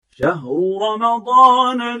شهر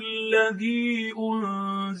رمضان الذي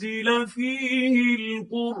أنزل فيه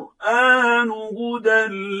القرآن هدى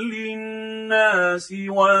للناس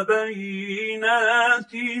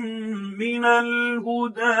وبينات من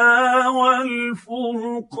الهدى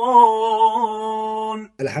والفرقان.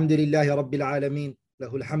 الحمد لله رب العالمين،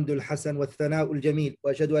 له الحمد الحسن والثناء الجميل،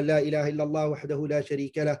 وأشهد أن لا إله إلا الله وحده لا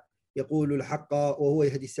شريك له يقول الحق وهو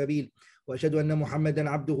يهدي السبيل، وأشهد أن محمدا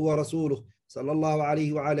عبده ورسوله صلى الله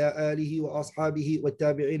عليه وعلى آله وأصحابه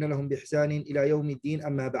والتابعين لهم بإحسان إلى يوم الدين.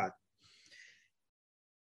 أما بعد.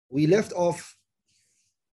 We left off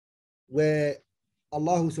where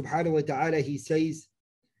Allah subhanahu wa ta'ala, he says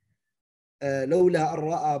لولا أن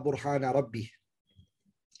رأى برهان ربه.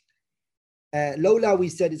 لولا, we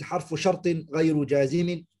said, is حرف شرط غير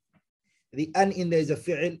جازم. The an in there is a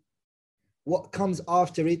fi'l. What comes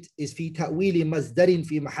after it is في تأويل مصدر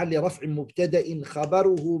في محل رفع مبتدأ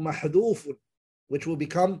خبره محذوف, which will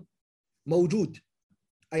become موجود.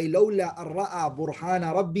 أي لولا أن رأى برهان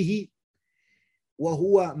ربه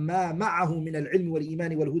وهو ما معه من العلم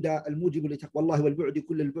والإيمان والهدى الموجب لتقوى الله والبعد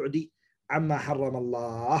كل البعد عما حرم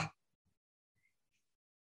الله.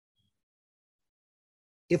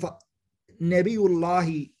 If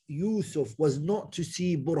Nabiullah Yusuf was not to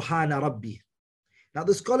see Burhana Rabbi. Now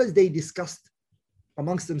the scholars, they discussed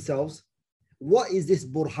amongst themselves, what is this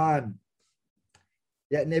Burhan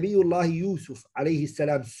that Nabiullah Yusuf alayhi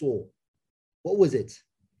salam saw? What was it?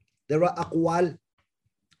 There are aqwal,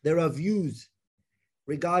 there are views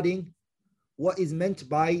regarding what is meant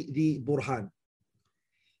by the Burhan.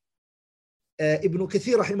 Ibn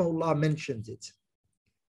Kathir rahimahullah mentions it.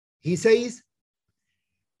 He says,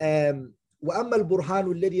 وَأَمَّا الْبُرْهَانُ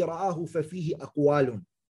الَّذِي رَآهُ فَفِيهِ أَقْوَالٌ.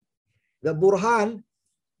 The Burhan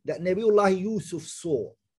that Nabiullah Yusuf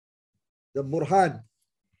saw, the Burhan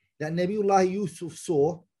that Nabiullah Yusuf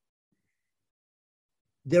saw,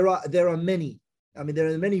 there are many. There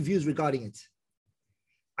are many views regarding it.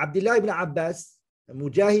 Abdullah ibn Abbas, and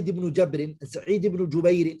Mujahid ibn Jabr, and Sa'id ibn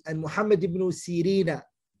Jubair, and Muhammad ibn Sirina,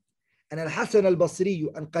 and Al-Hasan al-Basri,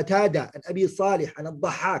 and Qatada, and Abi Salih, and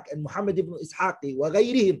Al-Dhahhak, and Muhammad ibn Ishaqi,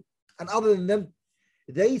 وغيرهم, and other than them,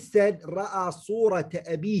 they said, رأى صورة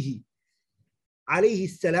أبيه عليه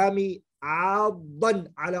السلام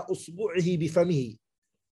عاضا على أصبعه بفمه.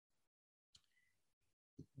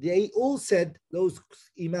 They all said, those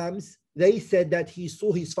imams, they said that he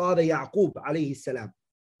saw his father Yaqub alayhi salam.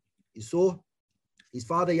 He saw his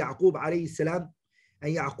father Yaqub alayhi salam,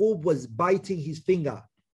 and Yaqub was biting his finger.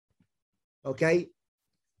 Okay?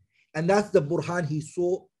 And that's the Burhan he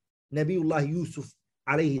saw Nabiullah Yusuf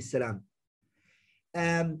alayhi salam.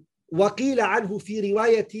 وقيل عنه في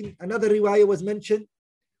رواية, another riwayah was mentioned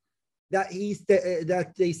that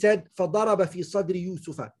that they said فضرب في صدر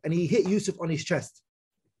يوسف, and he hit Yusuf on his chest.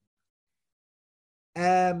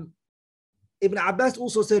 Ibn Abbas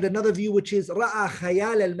also said another view, which is رأى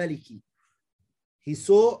خيال الملك. He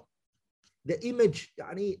saw the image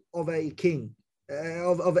of a king,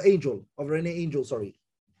 of an angel, of the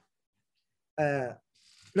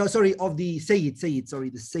Sayyid,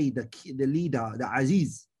 the leader, the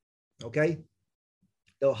Aziz, okay,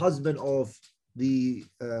 the husband of the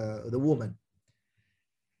woman.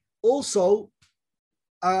 Also,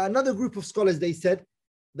 another group of scholars, they said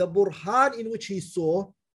the Burhan in which he saw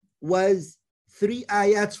was 3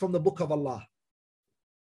 ayats from the book of Allah.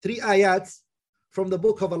 3 ayats from the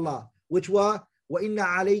book of Allah, which were وَإِنَّ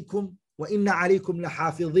عَلَيْكُمْ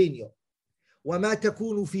لَحَافِظِينَ وَمَا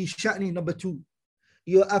تَكُونُ فِي شَأْنِ. Number 2,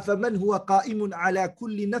 أَفَمَنْ هُوَ قَائِمٌ عَلَى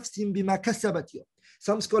كُلِّ نَفْسٍ بِمَا كَسَبَتْ.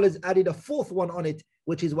 Some scholars added a 4th one on it,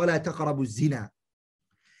 which is وَلَا تَقْرَبُوا الزِّنَا.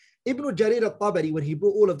 Ibn Jarir al-Tabari, when he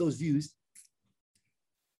brought all of those views,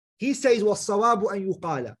 he says وَالصَّوَابُ أَن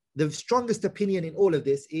يُقَالَ. The strongest opinion in all of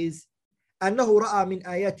this is أَنَّهُ رَأَى مِنْ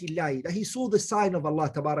آيَاتِ اللَّهِ, that he saw the sign of Allah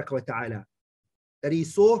tabaraka wa ta'ala. That he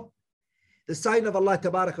saw the sign of Allah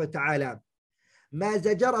tabaraka wa ta'ala. مَا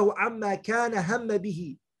زَجَرَهُ عَمَّا كَانَ هَمَّ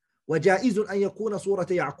بِهِ وَجَائِزٌ أَن يَكُونَ صُورَةَ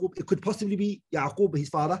يَعْقُوب. It could possibly be Yaqub, his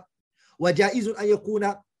father. وَجَائِزٌ أَن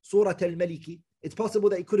يَكُونَ صُورَةَ الْمَلِكِ. It's possible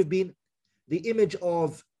that it could have been the image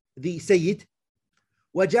of the Sayyid.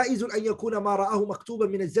 وَجَائِزٌ أَن يَكُونَ مَا رَآهُ مَكْتُوبًا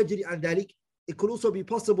مِنَ الزَّجْرِ عَنْ ذَلِكَ. It could also be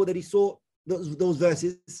possible that he saw those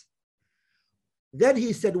verses. Then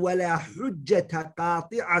he said, وَلَا حُجَّةَ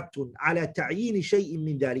قَاطِعَةٌ عَلَى تَعْيِينِ شَيْءٍ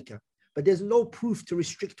مِنْ ذَلِكَ. But there's no proof to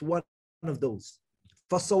restrict one of those.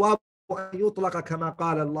 فَالصَّوَابُ أَن يُطْلَقَ كَمَا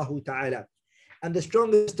قَالَ اللَّهُ تَعَالَى. And the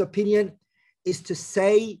strongest opinion is to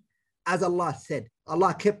say, as Allah said.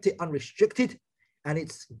 Allah kept it unrestricted, and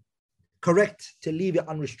it's correct to leave it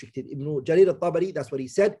unrestricted. Ibn Jarir al-Tabari, that's what he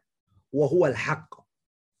said. وَهُوَ الْحَقِّ.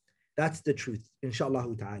 That's the truth,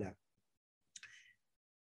 inshallah ta'ala.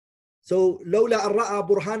 So لولا أن رأى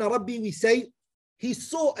برهان ربي, we say he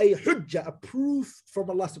saw a hujjah, a proof from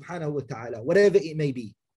Allah subhanahu wa ta'ala, whatever it may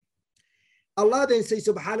be. Allah then says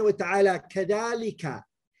subhanahu wa ta'ala كذلك.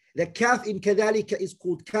 The kaf in كذلك is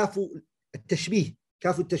called kafu التشبيه,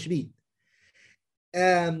 kafu التشبيه.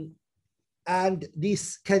 And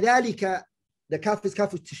this كذلك, the kaf is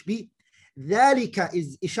kafu التشبيه. ذلك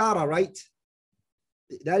is ishara, right?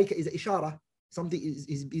 ذلك is ishara. Something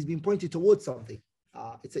is being pointed towards something.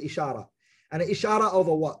 It's an ishara. And an ishara of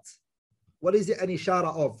a what? What is it an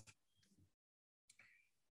ishara of?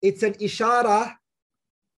 It's an ishara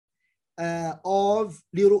of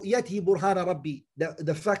لرؤيته برهان ربي.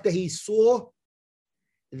 The fact that he saw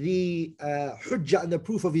the hujjah and the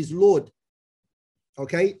proof of his Lord.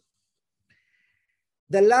 Okay?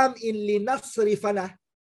 The lam in لنصرفنا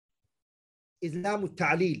is lam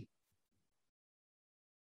التعليل.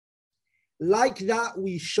 Like that,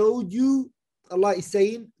 we showed you, Allah is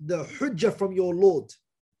saying, the hujjah from your Lord.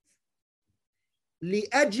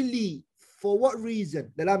 لأجلي, for what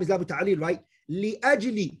reason? The lam is lam ta'alil, right?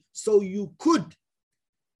 لأجلي, so you could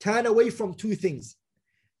turn away from two things.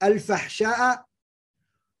 الفحشاء,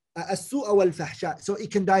 السوء والفحشاء. So it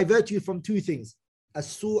can divert you from two things.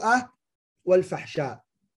 السوء والفحشاء.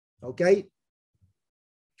 Okay?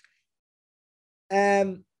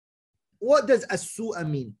 What does السوء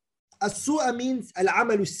mean? السوء means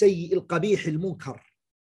العمل السيء القبيح المنكر.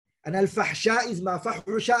 And الفحشاء is ما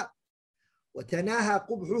فحش وتناهى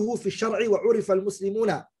قبحه في الشرع وعرف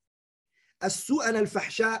المسلمون. السوء and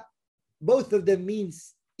الفحشاء, both of them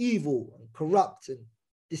means evil and corrupt and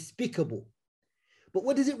despicable. But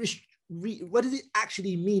what does it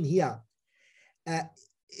actually mean here?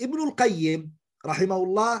 Ibn al-Qayyim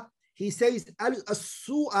rahimahullah, he says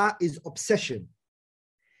السوء is obsession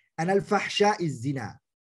and al-fahsha is zina.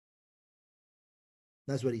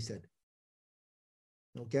 That's what he said.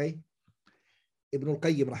 Okay? Ibn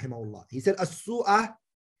al-Qayyim rahimahullah. He said as-su'a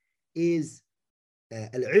is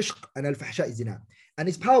al-ishq and al-fahsha is zina. And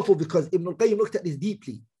it's powerful because Ibn al-Qayyim looked at this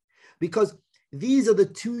deeply. Because these are the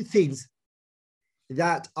two things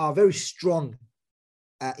that are very strong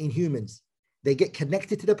in humans. They get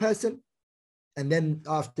connected to the person, and then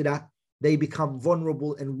after that, they become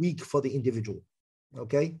vulnerable and weak for the individual.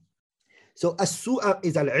 Okay? So as-su'a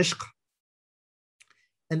is al-ishq.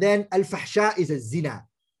 And then al-fahsha is a zina.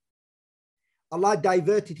 Allah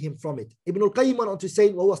diverted him from it. Ibn al-Qayyim went on to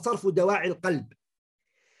say, وَهُوَ صَرْفُ دَوَاعِ الْقَلْبِ.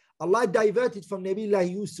 Allah diverted from Nabiullah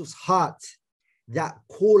Yusuf's heart that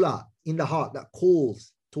caller in the heart that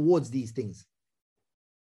calls towards these things.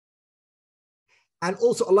 And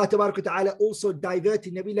also Allah Ta'ala also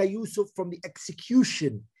diverted Nabiullah Yusuf from the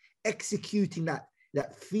executing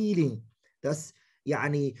that feeling that's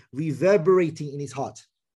reverberating in his heart.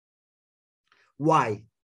 Why?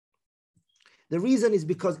 The reason is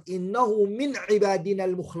because إِنَّهُ مِنْ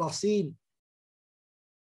عِبَادِنَا الْمُخْلَصِينَ.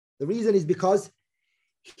 The reason is because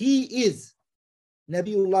he is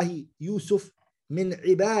Nabiullah Yusuf min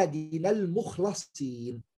عِبَادِنَا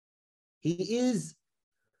الْمُخْلَصِينَ. He is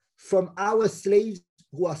from our slaves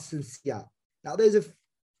who are sincere. Now there's a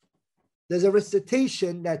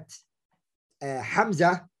recitation that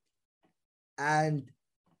Hamza and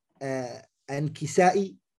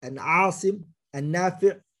Kisa'i and Asim and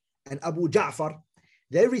Nafi' and Abu Ja'far,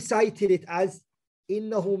 they recited it as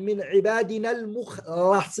إِنَّهُ مِنْ عِبَادِنَا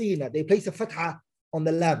الْمُخْلَصِينَ. They place a fatha on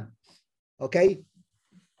the lam. Okay?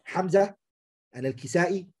 Hamza and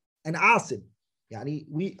Al-Kisa'i and Asim.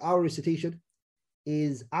 Our recitation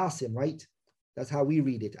is Asim, right? That's how we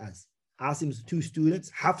read it as. Asim's two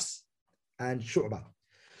students, Hafs and Shu'bah.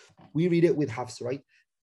 We read it with Hafs, right?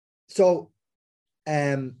 So,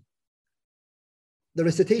 the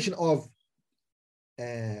recitation of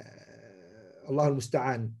Allah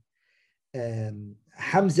al-Musta'an,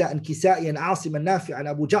 Hamza and Kisa'i and Asim and Nafi' and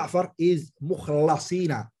Abu Ja'far is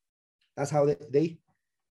mukhlasina. That's how they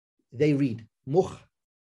read.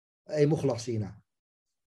 Mukhlasina.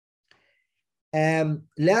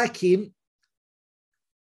 Lakin,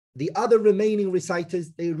 the other remaining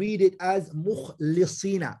reciters, they read it as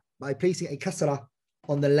mukhlisina by placing a kasra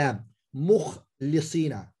on the lam.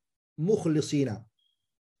 Mukhlisina. Mukhlisina.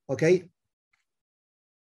 Okay?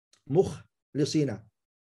 مخلصين.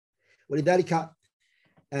 ولذلك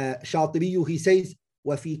شاطبي he says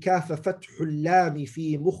وفي كاف فتح اللام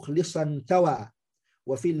في مخلصا توى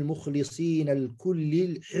وفي المخلصين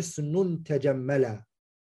الكل حسن تجملا.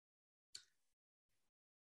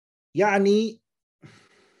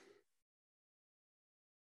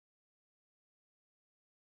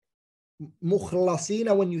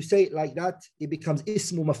 مخلصين, when you say it like that, it becomes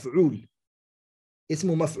اسم مفعول.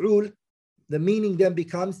 اسم مفعول, the meaning then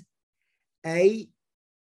becomes a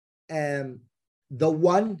the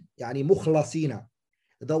one, يعني مخلصين,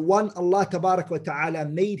 the one Allah tabarak wa ta'ala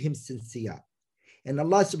made him sincere. And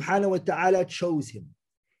Allah subhanahu wa ta'ala chose him.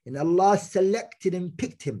 And Allah selected and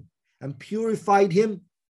picked him and purified him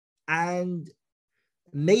and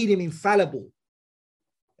made him infallible.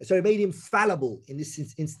 Sorry, made him fallible in this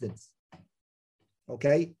instance.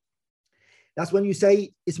 Okay? That's when you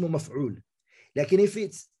say ismu maf'ul. Like if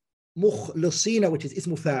it's mukhlisina, which is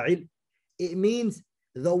ismu fa'il, it means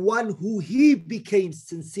the one who he became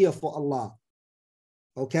sincere for Allah.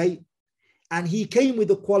 Okay? And he came with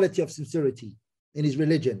the quality of sincerity in his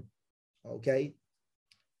religion. Okay?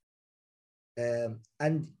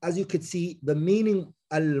 And as you could see, the meaning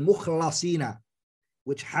al-mukhlasina,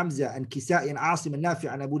 which Hamza and Kisa'i and Asim and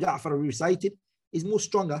Nafi and Abu Ja'far recited, is more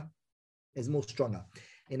stronger. Is more stronger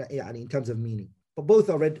in terms of meaning. But both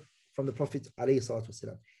are read from the Prophet alayhi salatu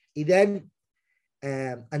wasalam. Then,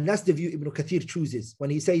 and that's the view Ibn Kathir chooses when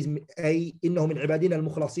he says أي إنه من عبادنا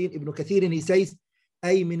المخلصين. Ibn Kathir, and he says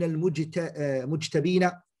أي من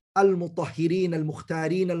المجتبين المطهرين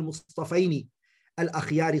المختارين المصطفين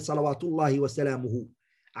الأخيار صلوات الله وسلامه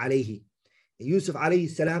عليه. Yusuf alayhi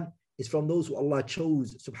salam is from those who Allah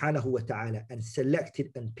chose subhanahu wa ta'ala and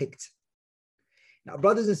selected and picked. Now,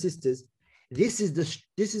 brothers and sisters, this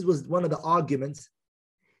was one of the arguments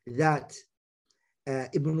that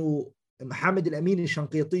Ibn Muhammad al-Amin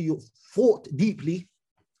al-Shanqiti fought deeply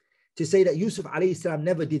to say that Yusuf alayhi salam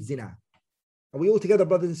never did zina. Are we all together,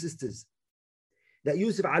 brothers and sisters? That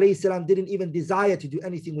Yusuf alayhi salam didn't even desire to do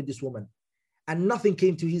anything with this woman, and nothing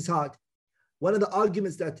came to his heart. One of the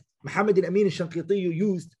arguments that Muhammad al-Amin al-Shanqiti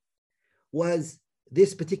used was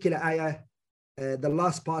this particular ayah, the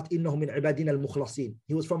last part, إِنَّهُ مِنْ عِبَادِنَا الْمُخْلَصِينَ.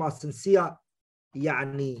 He was from our sincere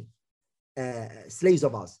slaves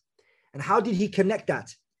of ours. And how did he connect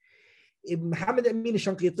that? Muhammad al-Amin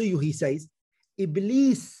al-Shanqiti, he says,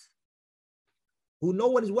 Iblis, who no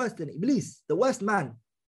one is worse than Iblis, the worst man,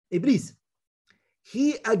 Iblis,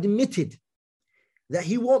 he admitted that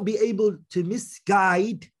he won't be able to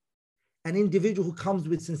misguide an individual who comes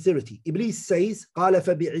with sincerity. Iblis says, قَالَ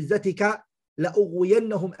فَبِعِزَّتِكَ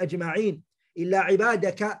لَأُغْوِيَنَّهُمْ أَجْمَعِينَ إِلَّا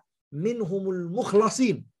عِبَادَكَ مِنْهُمُ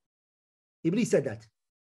الْمُخْلَصِينَ. Iblis said that.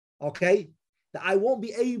 Okay? That I won't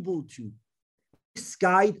be able to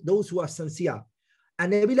misguide those who are sincere.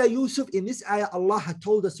 And Nabiullah Yusuf, in this ayah, Allah had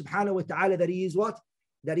told us subhanahu wa ta'ala that he is what?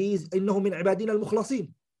 That he is إِنَّهُ مِنْ عِبَادِنَا الْمُخْلَصِينَ.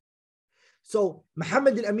 So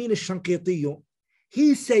Muhammad al-Amin al-Shanqiti,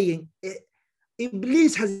 he's saying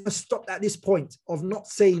Iblis has stopped at this point of not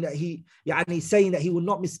saying that saying that he will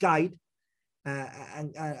not misguide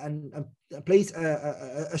and place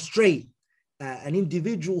astray an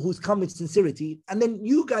individual who's come with sincerity. And then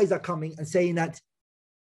you guys are coming and saying that,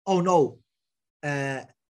 oh no,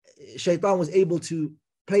 Shaitan was able to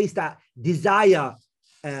place that desire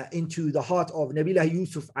into the heart of Nabiullah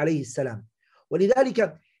Yusuf alayhi salam.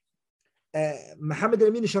 ولذلك Muhammad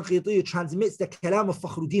al-Amin al-Shanqiti transmits the kalam of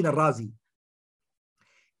Fakhruddin al-Razi.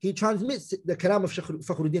 He transmits the kalam of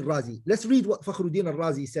Fakhruddin al-Razi. Let's read what Fakhruddin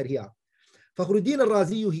al-Razi said here. Fakhruddin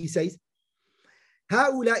al-Razi, he says,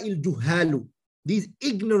 هؤلاء الجهال, these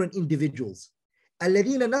ignorant individuals,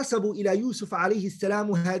 الذين نسبوا إلى يوسف عليه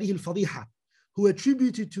السلام هذه الفضيحة, who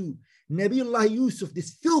attributed to Nabiullah Yusuf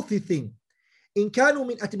this filthy thing, إن كانوا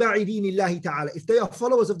من أتباع دين الله تعالى, if they are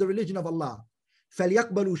followers of the religion of Allah,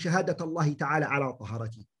 فليقبلوا شهادة الله تعالى على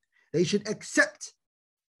طهارته, they should accept,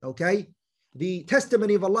 okay, the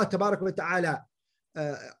testimony of Allah tabarak wa ta'ala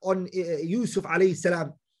on Yusuf alayhi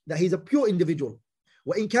salam, that he's a pure individual.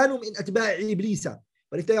 وإن كانوا من أتباع إبليس,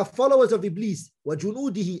 but if they are followers of Iblis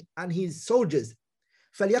وجنوده and his soldiers,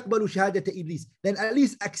 فليقبلوا شهادة إبليس, then at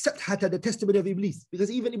least accept the testimony of Iblis,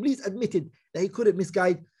 because even Iblis admitted that he couldn't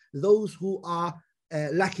misguide those who are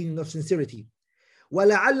lacking of sincerity.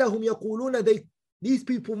 وَلَعَلَّهُمْ يَقُولُونَ, these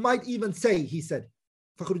people might even say, he said,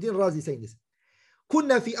 Fakhruddin Razi saying this,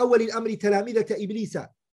 كُنَّا فِي أَوَّلِ الْأَمْرِ تَلَامِذَةَ إِبْلِيسَ,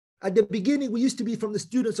 at the beginning we used to be from the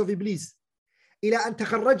students of Iblis. إِلَىٰ أَن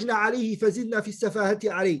تَخَرَّجْنَا عَلَيْهِ فَزِدْنَا فِي السَّفَاهَةِ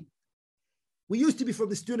عَلَيْهِ, we used to be from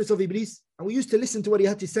the students of Iblis and we used to listen to what he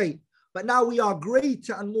had to say. But now we are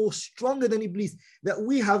greater and more stronger than Iblis, that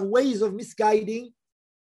we have ways of misguiding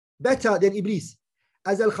better than Iblis.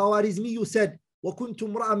 As Al-Khawarizmi said, وَكُنْتُ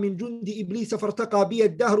امْرَأً مِنْ جُنْدِ إِبْلِيسَ فَارْتَقَى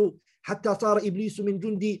بِيَ الدَّهْرُ حَتَّى صَارَ إِبْلِيسُ مِنْ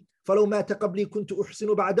جُنْدِي فَلَوْ مَاتَ قَبْلِي كُنْتُ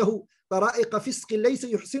أُحْسِنُ بَعْدَهُ طَرَائِقَ فِسْقٍ لَيْسَ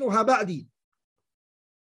يُحْسِنُهَا بَعْدِي.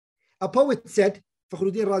 A poet said,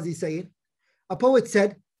 Fakhruddin Razi saying, a poet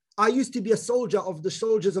said, I used to be a soldier of the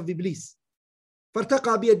soldiers of Iblis.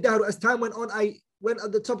 فَارْتَقَى بِيَ الدَّهْرُ, as time went on, I went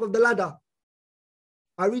at the top of the ladder.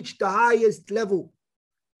 I reached the highest level.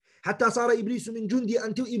 حَتَّى صَارَ إِبْلِيسُ مِنْ جُنْدِي,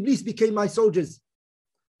 until Iblis became my soldiers.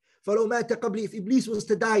 فلو مات قبلي, if Iblis was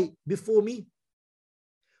to die before me,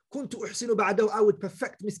 كنت أحسن بعده, I would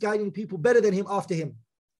perfect misguiding people better than him after him.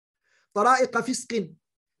 طرائق فسق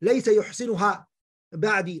ليس يحسنها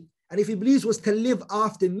بعدي. And if Iblis was to live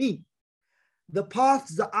after me, the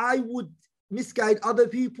paths that I would misguide other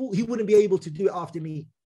people, he wouldn't be able to do it after me.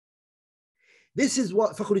 This is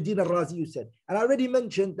what Fakhruddin al-Razi said. And I already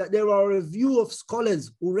mentioned that there are a view of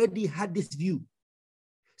scholars already had this view.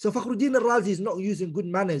 So Fakhruddin al-Razi is not using good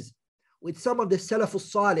manners with some of the Salaf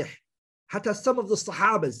al-Salih, hatta some of the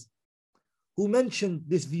Sahabas who mentioned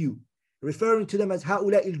this view, referring to them as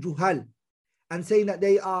هؤلاء الجهال, and saying that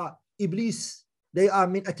they are Iblis, they are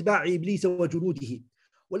من أتباع إبليس وجنوده.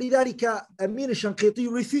 ولذلك أمين الشنقيطي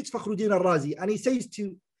refutes Fakhruddin al-Razi, and he says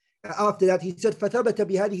to, after that, he said فثبت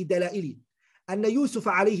بهذه الدلائل أن يوسف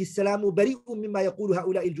عليه السلام بريء مما يقول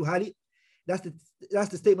هؤلاء الجهال. That's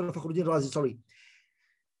the statement of Fakhruddin al-Razi, sorry.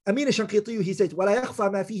 أمين الشنقيطي, he says ولا يخفى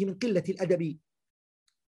ما فيه من قلة الأدب.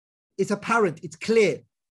 It's apparent, it's clear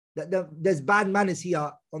that there's bad manners here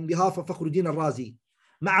on behalf of Fakhruddin al-Razi.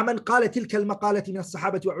 مع من قال تلك المقالة من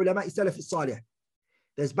الصحابة وعلماء السلف الصالح.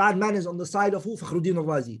 There's bad manners on the side of who? Fakhruddin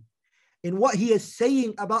al-Razi. In what he is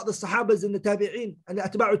saying about the Sahabas and the Tabi'een and the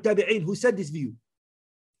Atba'u al-Tabi'een who said this view.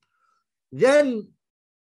 Then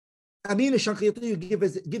Amin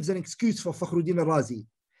al-Shanqiti gives an excuse for Fakhruddin al-Razi.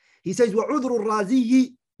 He says, وَعُذْرُ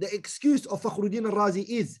الرَّازِيِّ, the excuse of Fakhruddin al-Razi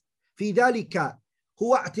is, في ذلك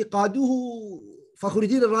هو اعتقاده,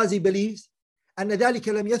 Fakhruddin al-Razi believes, أن ذلك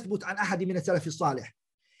لم يثبت عن أحد من السلف الصالح.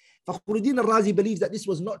 Fakhruddin al-Razi believes that this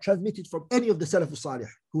was not transmitted from any of the Salaf al-Salih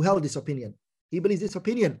who held this opinion. He believes this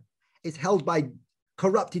opinion is held by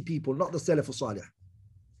corrupted people, not the Salaf al-Salih.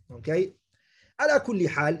 Okay? على كل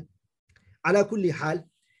حال,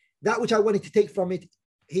 that which I wanted to take from it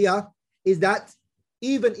here is that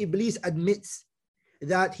even Iblis admits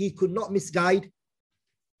that he could not misguide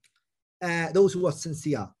those who are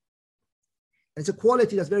sincere. And it's a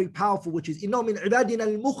quality that's very powerful, which is إِنَّهُ مِنْ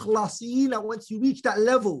عِبَادِنَا الْمُخْلَصِينَ. Once you reach that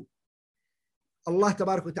level, Allah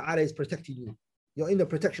tabarak wa ta'ala is protecting you. You're in the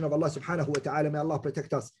protection of Allah subhanahu wa ta'ala. May Allah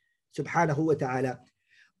protect us subhanahu wa ta'ala.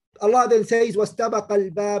 Allah then says, وَاسْتَبَقَ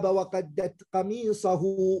الْبَابَ وَقَدَّتْ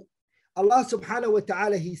قَمِيصَهُ. Allah subhanahu wa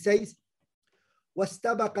ta'ala, he says,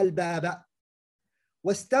 وَاسْتَبَقَ الْبَابَ.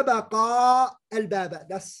 وَاسْتَبَقَ الْبَابَ.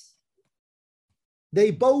 That's,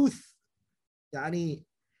 they both, يعني,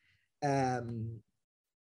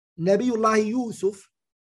 Nabiullah Yusuf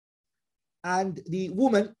and the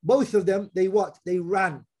woman, both of them, they what? They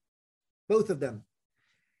ran. Both of them.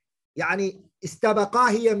 يعني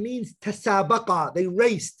استبقا here means تسابقا. They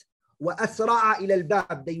raced. وأسرع إلى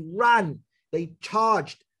الباب. They ran. They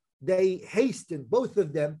charged. They hastened, both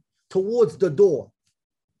of them, towards the door.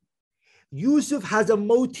 Yusuf has a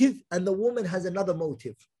motive and the woman has another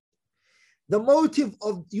motive. The motive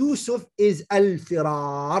of Yusuf is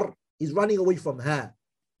al-firar. He's running away from her.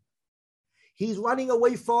 He's running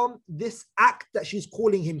away from this act that she's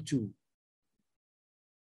calling him to.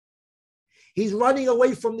 He's running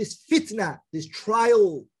away from this fitna, this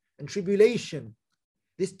trial and tribulation,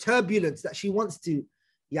 this turbulence that she wants to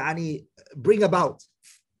bring about.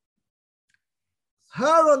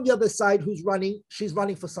 Her on the other side, who's running, she's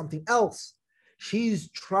running for something else. She's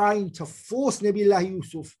trying to force Nabiullah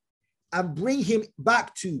Yusuf and bring him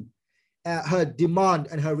back to her demand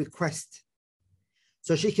and her request,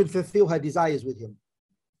 so she can fulfill her desires with him.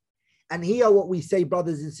 And here what we say,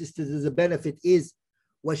 brothers and sisters, as a benefit is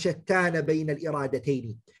وَشَتَّانَ بَيْنَ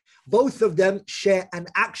الْإِرَادَتَيْنِ. Both of them share an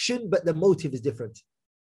action, but the motive is different.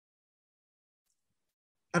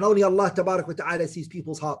 And only Allah tabarak wa ta'ala sees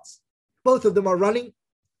people's hearts. Both of them are running,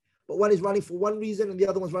 but one is running for one reason and the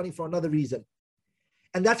other one's running for another reason.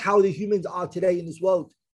 And that's how the humans are today in this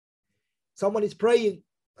world. Someone is praying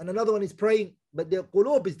and another one is praying, but their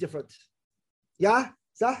qulub is different. Yeah?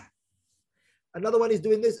 Sah? Another one is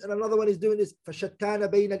doing this and another one is doing this. فَشَتَّانَ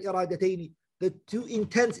بَيْنَ الْإِرَادَتَيْنِ. The two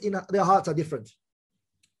intents in their hearts are different.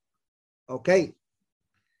 Okay.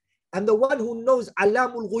 And the one who knows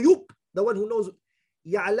عَلَّامُ الْغُيُوبِ, the one who knows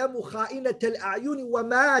يَعْلَمُ خَائِنَةَ الْأَعْيُنِ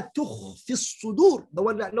وَمَا تُخْفِي الصُّدُورِ, the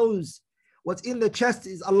one that knows what's in the chest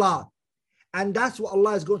is Allah. And that's what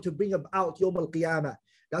Allah is going to bring about يوم القيامة.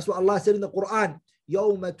 That's what Allah said in the Quran,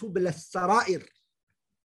 يَوْمَ تُبْلَى السَّرَائِرِ,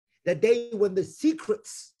 the day when the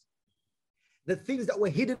secrets, the things that were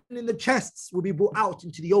hidden in the chests, will be brought out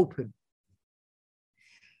into the open.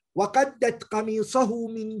 وَقَدَّتْ قَمِيصَهُ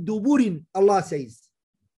مِن دُبُرٍ, Allah says.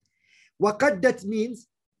 وَقَدَّتْ means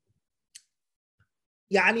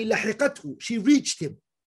لحقته, she reached him.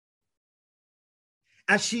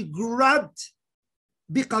 And she grabbed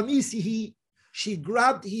بِقَمِيصِهِ, she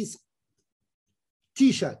grabbed his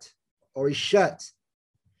t-shirt or his shirt.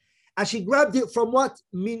 And she grabbed it from what?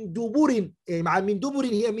 Min duburin. Min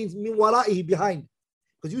duburin here means min wara'ihi, behind.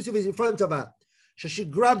 Because Yusuf is in front of her. So she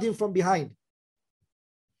grabbed him from behind.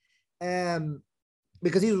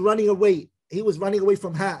 Because he was running away. He was running away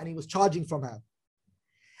from her and he was charging from her.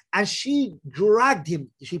 And she dragged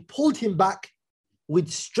him. She pulled him back with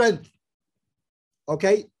strength.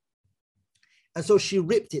 Okay? And so she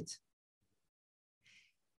ripped it.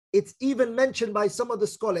 It's even mentioned by some of the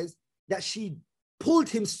scholars that she pulled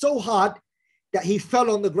him so hard that he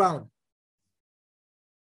fell on the ground.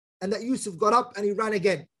 And that Yusuf got up and he ran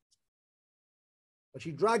again. But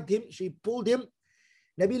she dragged him, she pulled him.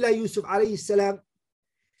 Nabiullah Yusuf alayhi salam,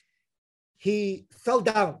 he fell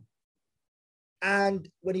down. And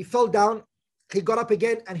when he fell down, he got up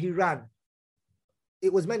again and he ran.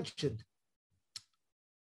 It was mentioned.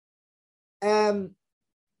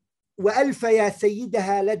 وألفيا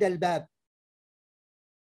سيدها لدى الباب.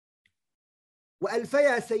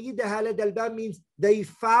 وألفيا سيدها لدى الباب means they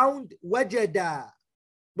found وجدا.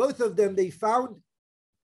 Both of them, they found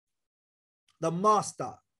the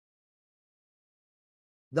master,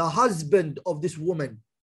 the husband of this woman.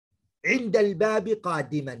 عند الباب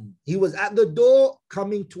قادما. He was at the door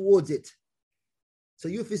coming towards it. So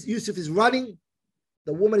Yusuf is running.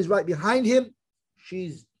 The woman is right behind him.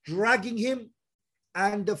 She's dragging him.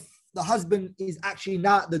 And the husband is actually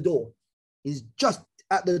now at the door. He's just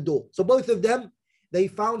at the door. So both of them, they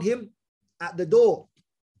found him at the door.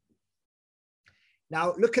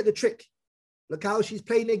 Now look at the trick. Look how she's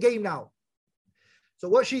playing a game now. So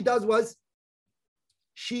what she does was,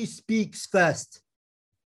 she speaks first.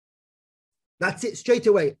 That's it, straight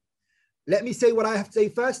away. Let me say what I have to say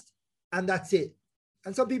first, and that's it.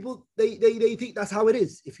 And some people, they think that's how it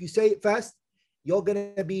is. If you say it first, you're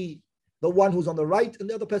going to be the one who's on the right and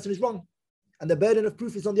the other person is wrong. And the burden of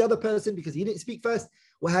proof is on the other person because he didn't speak first.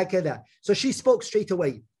 وهكذا. So she spoke straight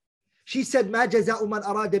away. She said, مَا جَزَاءُ مَنْ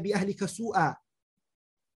أَرَادَ بِأَهْلِكَ سُوءًا.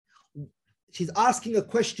 She's asking a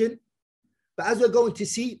question, but as we're going to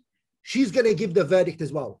see, she's going to give the verdict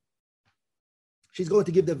as well. She's going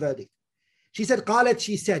to give the verdict. She said, قالت,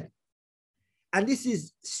 she said, and this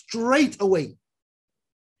is straight away.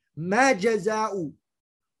 مَا جَزَاءُ.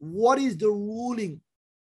 What is the ruling?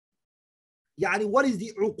 يعني, what is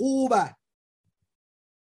the عقوبة?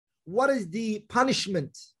 What is the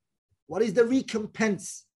punishment? What is the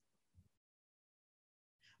recompense?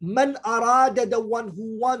 Man arada, the one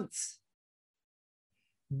who wants.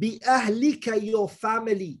 بِأَهْلِكَ, your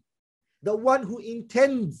family. The one who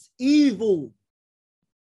intends evil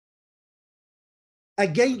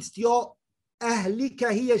against your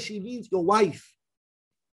ahlika here, she means your wife.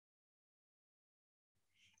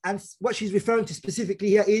 And what she's referring to specifically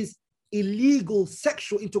here is illegal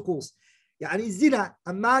sexual intercourse. Yani zina,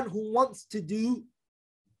 a man who wants to do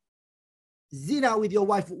zina with your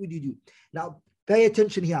wife, what would you do? Now, pay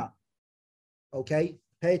attention here. Okay?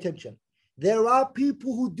 Pay attention. There are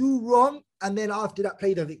people who do wrong and then after that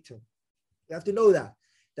play the victim. You have to know that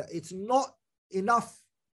it's not enough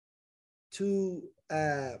to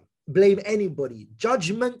blame anybody.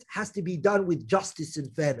 Judgment has to be done with justice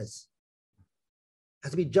and fairness.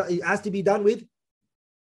 It has to be done with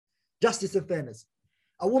justice and fairness.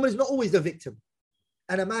 A woman is not always the victim,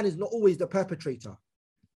 and a man is not always the perpetrator,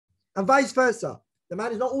 and vice versa. The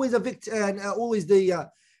man is not always a victim, and always is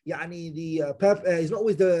not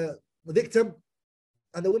always the victim,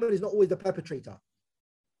 and the woman is not always the perpetrator.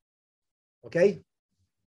 Okay,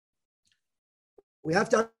 we have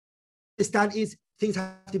to understand is things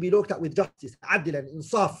have to be looked at with justice, adl and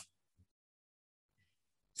insaf.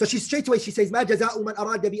 So she straight away, she says, مَا جَزَاءُ مَنْ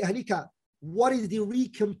أَرَادَ بِأَهْلِكَ. What is the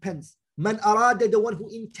recompense? Man arada, the one who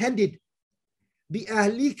intended.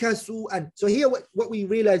 بِأَهْلِكَ سُوءًا. So here what we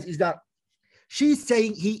realize is that she's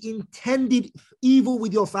saying he intended evil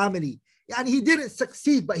with your family. And he didn't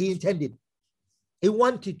succeed, but he intended. He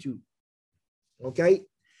wanted to. Okay?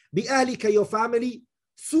 بِأَهْلِكَ, your family.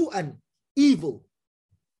 سُوءًا, evil.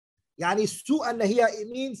 Yani su'an here, it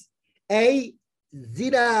means a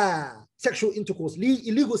zina, sexual intercourse,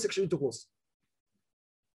 illegal sexual intercourse.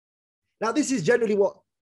 Now, this is generally what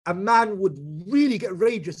a man would really get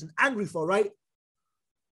rageous and angry for, right?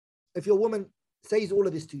 If your woman says all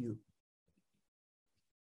of this to you.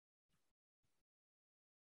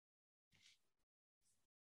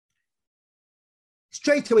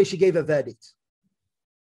 Straight away, she gave a verdict.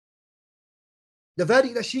 The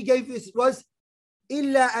verdict that she gave was,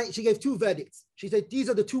 she gave two verdicts. She said, these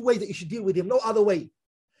are the two ways that you should deal with him, no other way.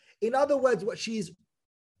 In other words, what she's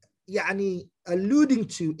alluding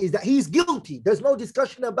to is that he's guilty. There's no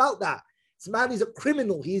discussion about that. This man is a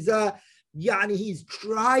criminal. He's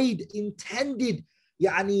tried, intended,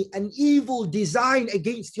 an evil design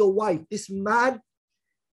against your wife. This man,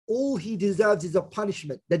 all he deserves is a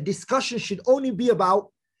punishment. The discussion should only be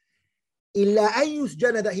about إلا أن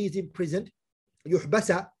يسجن, that he is imprisoned,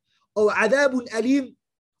 يحبس, أو عذاب أليم,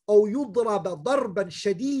 أو يضرب ضربا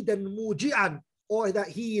شديدا موجعا, or that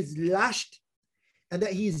he is lashed and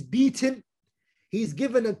that he is beaten. He's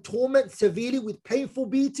given a torment severely with painful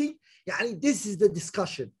beating. This is the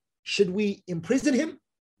discussion. Should we imprison him,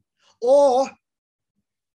 or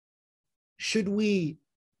should we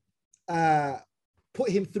put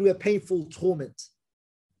him through a painful torment?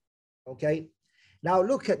 Okay. Now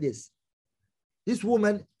look at this. This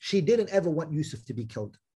woman, she didn't ever want Yusuf to be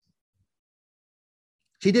killed.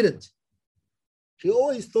 She didn't. She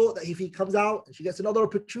always thought that if he comes out and she gets another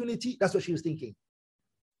opportunity, that's what she was thinking.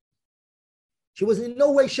 She was in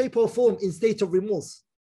no way, shape, or form in state of remorse.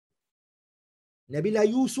 Nabiullah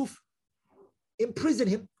Yusuf, imprison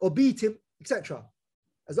him or beat him, etc.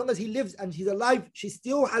 As long as he lives and he's alive, she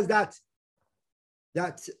still has that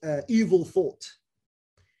evil thought.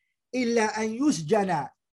 إلا أن يسجن,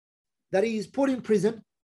 that he is put in prison,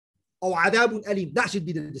 or عذاب أليم. That should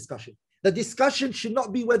be the discussion. The discussion should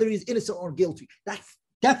not be whether he's innocent or guilty. That's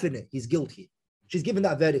definite, he's guilty. She's given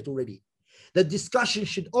that verdict already. The discussion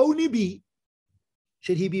should only be,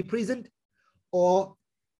 should he be imprisoned, or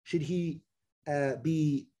should he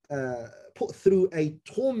be put through a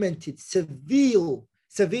tormented,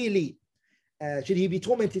 severely, should he be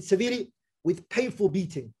tormented severely with painful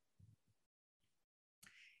beating?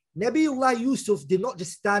 Nabiullah Yusuf did not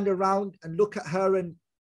just stand around and look at her, and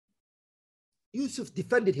Yusuf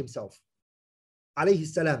defended himself, alayhi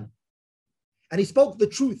salam. And he spoke the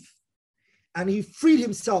truth, and he freed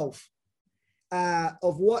himself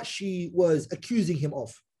of what she was accusing him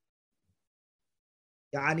of.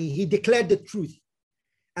 He declared the truth,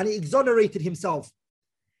 and he exonerated himself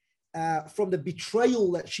from the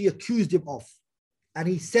betrayal that she accused him of. And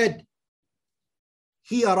he said,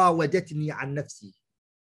 "Hiya rawadatni an nafsi,"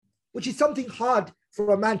 which is something hard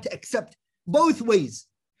for a man to accept both ways.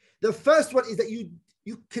 The first one is that you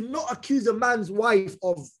cannot accuse a man's wife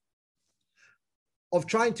of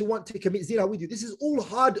trying to want to commit zina with you. This is all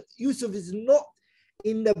hard. Yusuf is not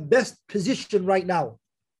in the best position right now.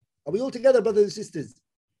 Are we all together, brothers and sisters?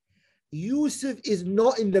 Yusuf is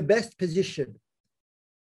not in the best position.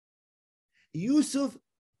 Yusuf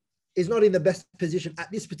is not in the best position at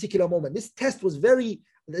this particular moment. This test was the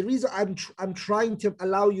reason I'm trying to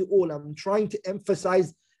allow you all, I'm trying to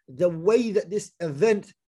emphasize the way that this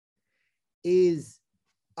event is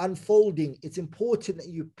unfolding. It's important that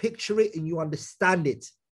you picture it and you understand it.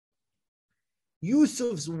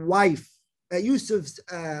 Yusuf's wife, Yusuf's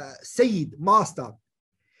Sayyid, master,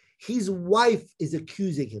 his wife is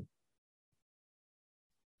accusing him.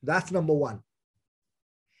 That's number one.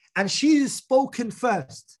 And she is spoken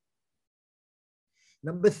first.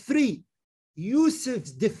 Number three,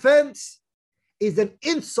 Yusuf's defense is an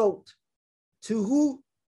insult to who?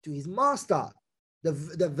 To his master. The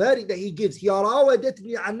verdict that he gives,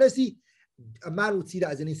 a man would see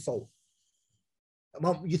that as an insult.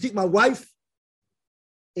 You think my wife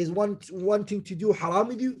is wanting to do haram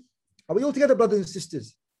with you? Are we all together, brothers and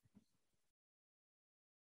sisters?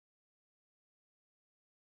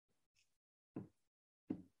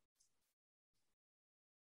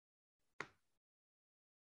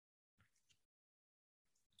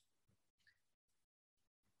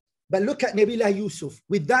 But look at Nabiullah Yusuf.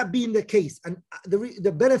 With that being the case, and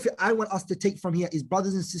the benefit I want us to take from here is,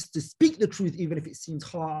 brothers and sisters, speak the truth even if it seems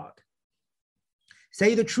hard.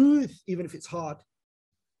 Say the truth even if it's hard.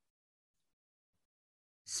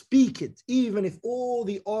 Speak it even if all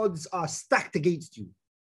the odds are stacked against you.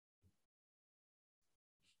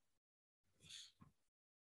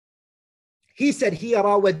 He said, "Hiya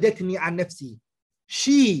rawadatni an nafsi."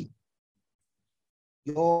 She,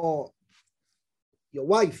 your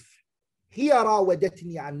wife, "Hiya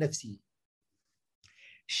rawadatni an nafsi."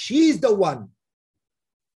 She's the one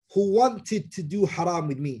who wanted to do haram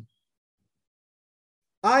with me.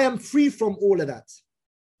 I am free from all of that.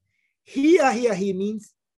 Hiya here he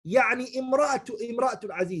means يعني امرأة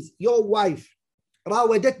العزيز, your wife.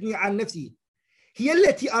 راودتني عن نفسي. هي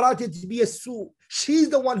التي أرادت بي السوء. She's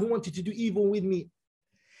the one who wanted to do evil with me.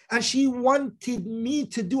 And she wanted me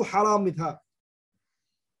to do haram with her.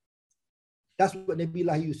 That's what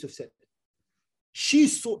Nabiullah Yusuf said. She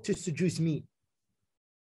sought to seduce me.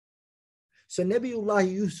 So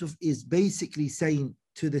Nabiullah Yusuf is basically saying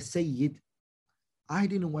to the Sayyid, I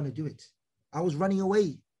didn't want to do it. I was running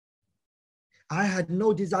away. I had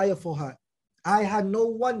no desire for her. I had no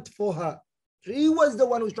want for her. She was the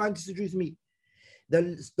one who was trying to seduce me.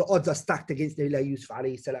 The odds are stacked against Nabiullah Yusuf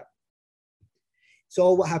alayhi salam.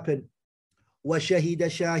 So what happened? وَشَهِدَ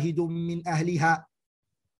شَاهِدٌ مِّنْ أَهْلِهَا.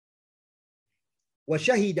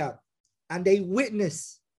 وَشَهِدَ, and a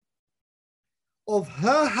witness of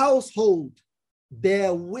her household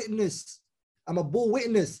bear witness. I'm a bore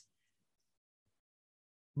witness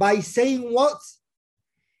by saying what?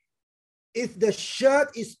 If the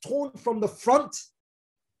shirt is torn from the front,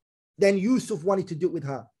 then Yusuf wanted to do it with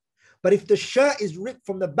her. But if the shirt is ripped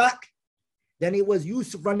from the back, then it was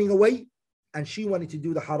Yusuf running away and she wanted to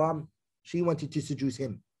do the haram. She wanted to seduce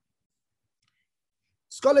him.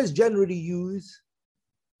 Scholars generally use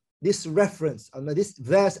this reference, this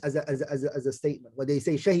verse as a statement, where they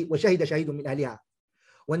say, وَشَهِدَ شَهِدٌ مِّنْ أَهْلِهَا.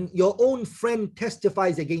 When your own friend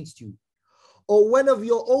testifies against you, or one of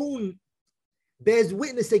your own bears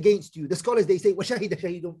witness against you, the scholars, they say, وَشَهِدَ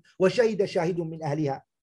شَهِدٌ مِّنْ أَهْلِهَا.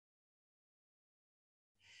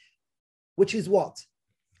 Which is what?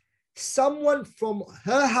 Someone from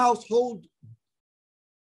her household,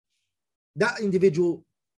 that individual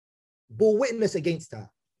bore witness against her.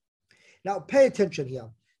 Now pay attention here.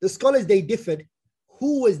 The scholars, they differed.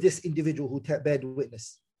 Who was this individual who bare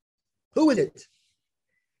witness? Who is it?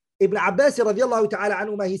 Ibn Abbas radiallahu ta'ala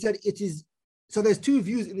anhuma, he said it is, so there's two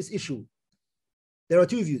views in this issue. There are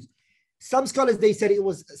two views. Some scholars, they said it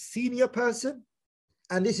was a senior person,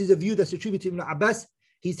 and this is a view that's attributed to Ibn Abbas.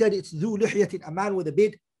 He said it's ذو لحية, a man with a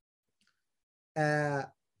beard.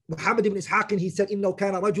 Muhammad ibn Ishaq, he said إنه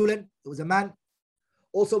كان رجلا, it was a man.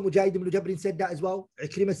 Also Mujahid ibn Jabrin said that as well.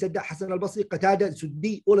 Ikrimah said that. Hassan al-Basri, Qatada,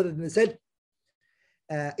 Suddi, all of them said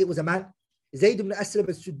it was a man. Zayd ibn Aslam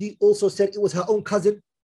al-Suddi also said it was her own cousin.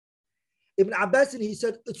 Ibn Abbas, he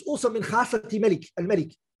said it's also min khafati Malik,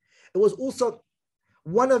 al-Malik. It was also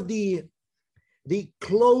one of the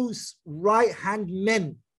close right-hand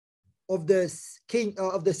men of the king,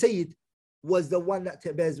 of the Sayyid, was the one that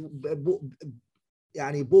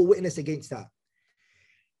bore witness against her.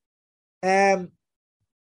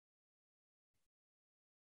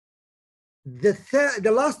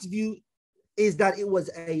 The last view is that it was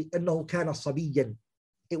أنه كان صبيا,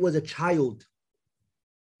 it was a child.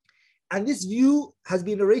 And this view has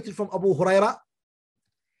been narrated from Abu Huraira,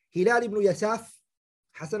 Hilal ibn Yasaf,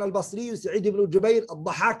 Hassan al-Basri, Sa'id ibn Jubayr,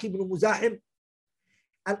 al-Dhahak ibn Muzahim.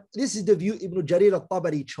 And this is the view Ibn Jarir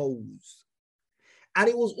al-Tabari chose. And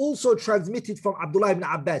it was also transmitted from Abdullah ibn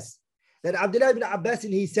Abbas. That Abdullah ibn Abbas,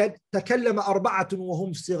 he said, تَكَلَّمَ أَرْبَعَةٌ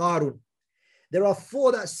وَهُمْ صِغَارٌ. There are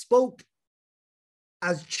four that spoke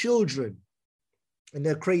as children in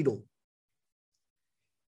their cradle.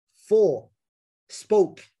 Four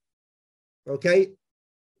spoke. Okay?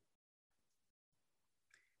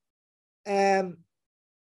 And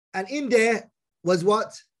in there was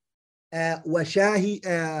what? وشاهد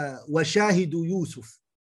يوسف.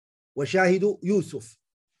 وشاهد يوسف.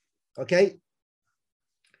 Okay?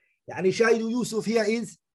 يعني شاهد يوسف here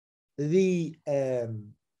is the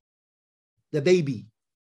baby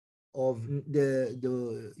of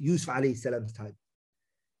the Yusuf alayhi salam's time.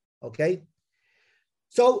 Okay?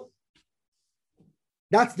 So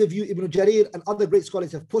that's the view Ibn Jarir and other great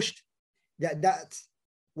scholars have pushed, that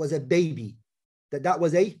was a baby. That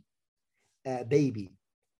was a baby.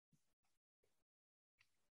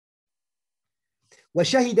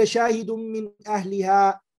 وشهد شاهد من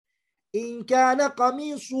أهلها إن كان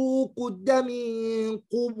قميصه قد من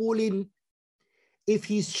قبل. If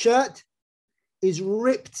his shirt is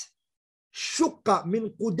ripped, شق من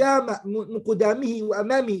قدامه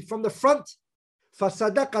وأمامه, from the front,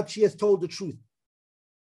 فصدقت, she has told the truth.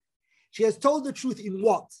 She has told the truth in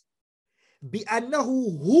what?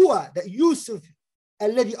 بأنه هو, that Yusuf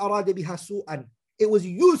الذي أراد بها سوءا. It was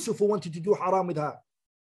Yusuf who wanted to do haram with her.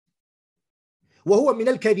 وهو من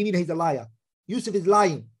الكاذبين, he's a liar. Yusuf is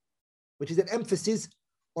lying, which is an emphasis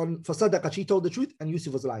on فصدقت, she told the truth, and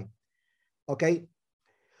Yusuf was lying. Okay?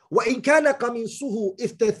 وإن كان قميصه,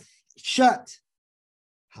 if the shirt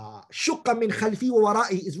شق من خلفه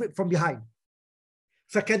وورائه, is ripped from behind.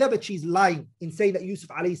 فكذبت, she's lying in saying that Yusuf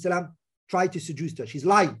alayhi salam tried to seduce her. She's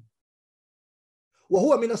lying.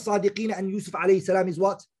 وهو من الصادقين, and Yusuf alayhi salam is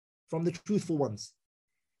what? From the truthful ones.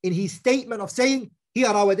 In his statement of saying, هي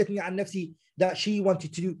راودتني عن نفسي, that she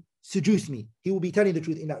wanted to seduce me. He will be telling the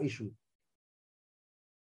truth in that issue.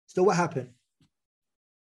 So what happened?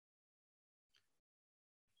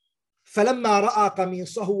 فلما رأى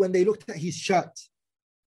قميصه, when they looked at his shirt,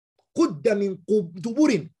 قد من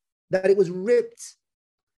دبر, that it was ripped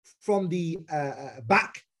from the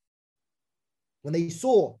back. When they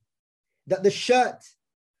saw that the shirt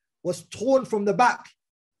was torn from the back,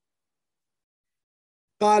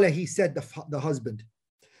 قال, he said, the husband.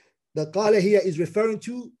 The qala here is referring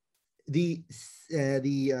to the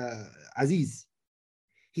Aziz.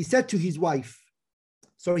 He said to his wife,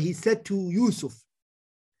 So he said to Yusuf,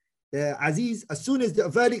 the Aziz, as soon as the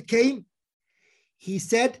verdict came, he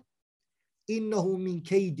said, إِنَّهُ مِنْ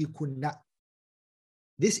كَيْدِكُنَّ.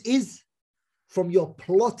 This is from your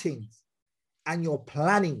plottings and your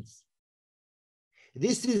plannings.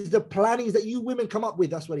 This is the plannings that you women come up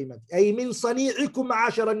with. That's what he meant. أي مِنْ صَنِيعِكُمْ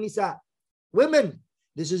مَعَاشَرَ النِّسَاءِ. Women,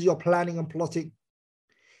 this is your planning and plotting.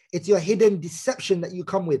 It's your hidden deception that you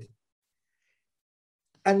come with.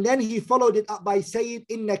 And then he followed it up by saying,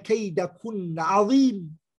 إِنَّ كَيْدَكُنَّ عَظِيمٌ.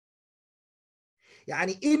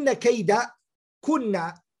 يعني إِنَّ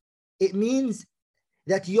كَيْدَكُنَّ, it means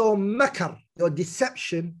that your makar, your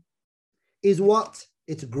deception, is what?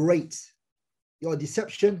 It's great. Your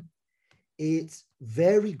deception, it's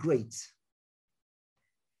very great.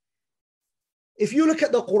 If you look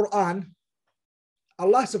at the Quran,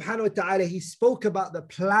 Allah subhanahu wa ta'ala, he spoke about the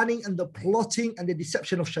planning and the plotting and the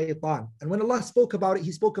deception of shaitan. And when Allah spoke about it,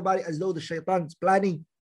 he spoke about it as though the shaitan's planning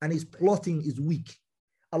and his plotting is weak.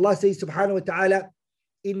 Allah says subhanahu wa ta'ala,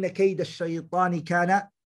 إِنَّ كَيْدَ الشَّيْطَانِ كَانَ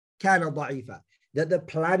ضَعِيفًا. That the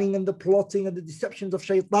planning and the plotting and the deceptions of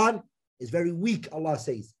shaitan is very weak, Allah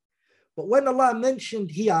says. But when Allah mentioned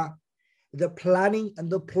here the planning and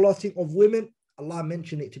the plotting of women, Allah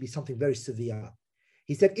mentioned it to be something very severe.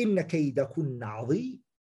 He said, إِنَّ كَيْدَكُنَّ عَظِيمٌ.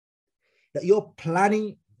 That your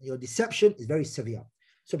planning, your deception is very severe.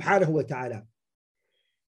 Subhanahu wa ta'ala.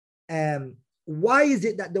 Why is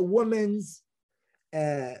it that the women's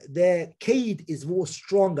their kaid is more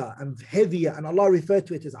stronger and heavier, and Allah referred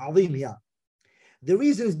to it as azim here? The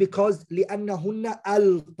reason is because لِأَنَّهُنَّ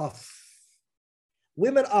أَلْطَفْ.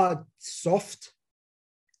 Women are soft,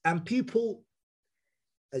 and people,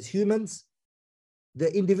 as humans,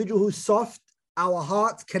 the individual who's soft, our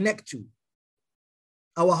hearts connect to.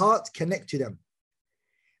 Our hearts connect to them.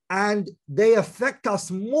 And they affect us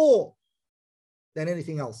more than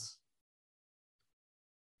anything else.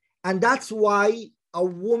 And that's why a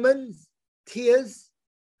woman's tears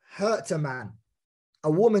hurts a man. A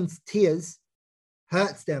woman's tears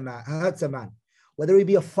hurts a man. Whether he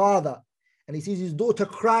be a father and he sees his daughter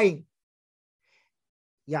crying,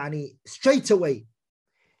 straight away,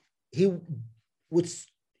 he would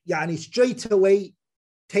straight away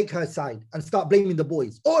take her side and start blaming the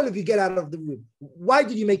boys. All of you get out of the room. Why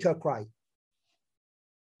did you make her cry?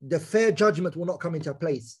 The fair judgment will not come into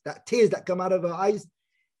place. That tears that come out of her eyes,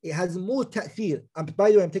 it has more ta'thir. And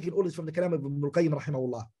by the way, I'm taking all this from the Kalemah of Ibn al-Qayyim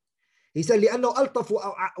rahimahullah. He said, لأنه ألطف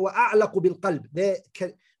وأعلق بالقلب.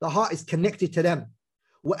 The heart is connected to them.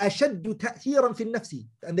 وأشد تأثيرا في النفس.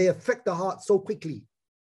 And they affect the heart so quickly.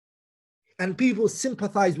 And people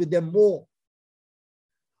sympathize with them more.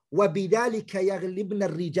 وَبِذَلِكَ يَغْلِبْنَ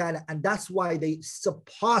الرِّجَالَ. And that's why they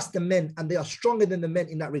surpass the men, and they are stronger than the men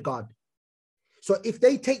in that regard. So if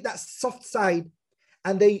they take that soft side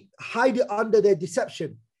and they hide it under their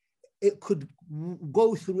deception, it could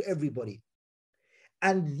go through everybody.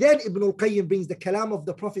 And then Ibn al-Qayyim brings the kalam of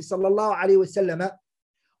the Prophet sallallahu alaihi wasallam,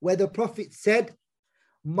 where the Prophet said,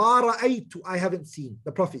 مَا رَأَيْتُ, I haven't seen,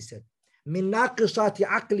 the Prophet said, مِن نَاقِصَاتِ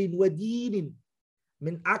عَقْلٍ وَدِينٍ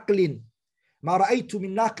مِن عَقْلٍ ما رأيت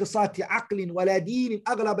من ناقصات عقل ولا دين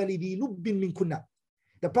أغلب لذي لب من كنا.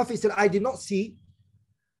 The Prophet said, I did not see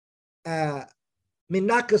من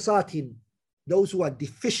ناقصات, those who are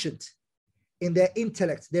deficient in their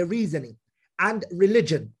intellect, their reasoning and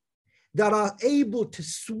religion, that are able to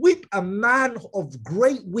sweep a man of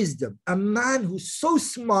great wisdom, a man who's so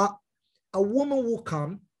smart. A woman will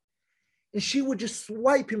come and she would just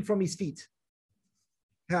swipe him from his feet.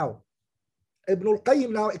 How? Ibn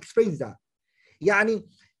al-Qayyim now explains that.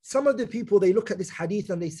 Some of the people, they look at this hadith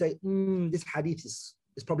and they say, this hadith is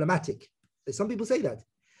problematic. Some people say that.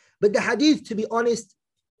 But the hadith, to be honest,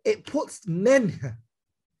 it puts men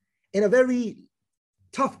in a very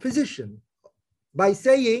tough position by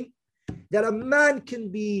saying that a man can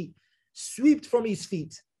be swept from his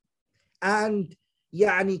feet and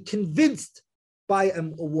convinced by a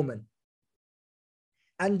woman.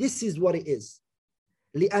 And this is what it is.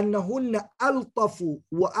 لأنهن ألطف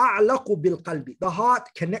وأعلق بالقلب. The heart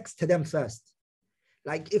connects to them first.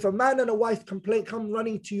 Like if a man and a wife come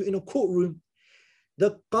running to you in a courtroom,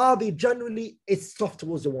 the qadi generally is soft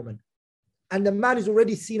towards the woman. And the man is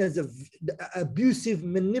already seen as abusive,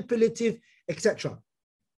 manipulative, etc.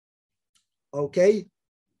 Okay?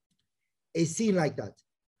 It's seen like that.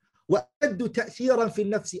 وَأَدُّ تَأْثِيرًا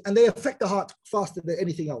فِي النَّفْسِ. And they affect the heart faster than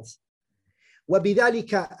anything else.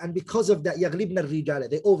 وَبِذَلِكَ, and because of that, يَغْلِبْنَ الرِّجَالَ,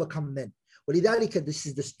 they overcome men. وَلِذَلِكَ, this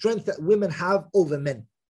is the strength that women have over men.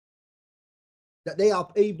 That they are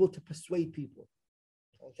able to persuade people.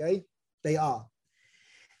 Okay? They are.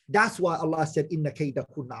 That's why Allah said, إِنَّ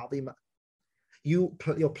كَيْدَكُنَّ عَظِيمًا.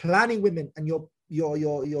 You're planning women and you're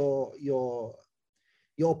your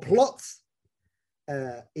plots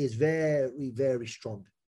is very, very strong.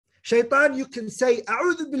 Shaitan, you can say,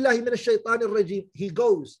 A'udhu billahi minash shaitanir rajim. He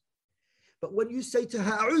goes. But when you say to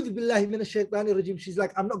her, A'udhu billahi minash shaitanir rajim, she's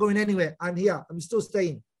like, I'm not going anywhere. I'm here. I'm still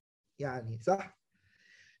staying.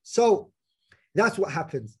 So that's what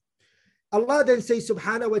happens. Allah then says,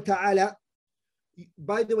 Subhanahu wa ta'ala,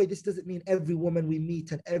 by the way, this doesn't mean every woman we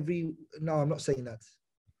meet and no, I'm not saying that.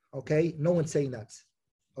 Okay? No one's saying that.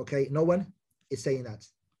 Okay? No one is saying that.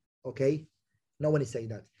 Okay? No one is saying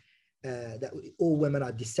that. That all women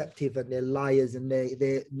are deceptive and they're liars and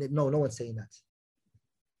no one's saying that.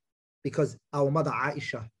 Because our mother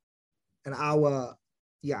Aisha and our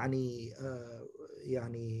Ummahatul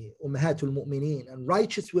Mu'mineen and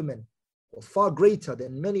righteous women were far greater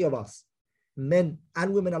than many of us, men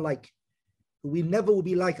and women alike. We never will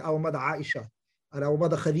be like our mother Aisha and our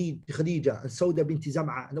mother Khadija and Sauda bint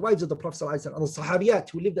Zam'a and the wives of the Prophet ﷺ and the Sahabiyat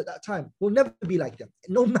who lived at that time will never be like them.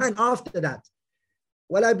 No man after that.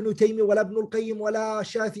 ولا ابن تيمية ولا ابن القيم ولا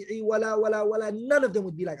شافعي ولا none of them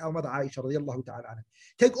would be like our mother Aisha radiyallahu ta'ala anha.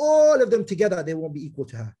 Take all of them together, they won't be equal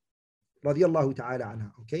to her radiyallahu ta'ala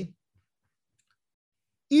anha. Okay,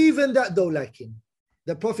 even that though,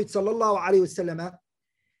 the Prophet sallallahu alaihi wasallam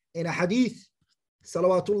in a hadith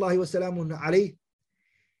salawatullahi wa salamun alayhi,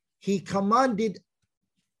 he commanded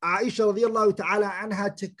Aisha radiyallahu ta'ala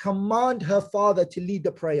anha to command her father to lead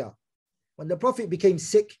the prayer. When the Prophet became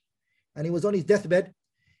sick and he was on his deathbed,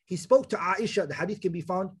 he spoke to Aisha. The hadith can be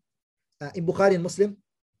found in Bukhari and Muslim.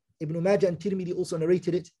 Ibn Majah and Tirmidhi also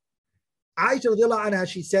narrated it. Aisha radiallahu anha,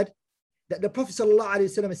 she said that the Prophet sallallahu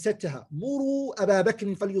alayhi wa sallam said to her, Muru Aba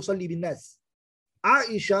Bakr falyusalli bin nas.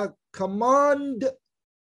 Aisha,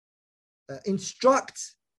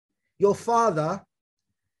 instruct your father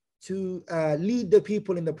to lead the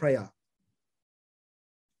people in the prayer.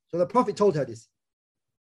 So the Prophet told her this.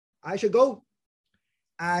 Aisha, go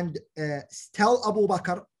and tell Abu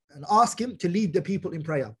Bakr and ask him to lead the people in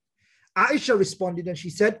prayer. Aisha responded and she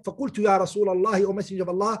said, فَقُلْتُ يَا رَسُولَ اللَّهِ O Messenger of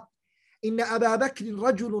Allah, إِنَّ أَبَا بَكْرٍ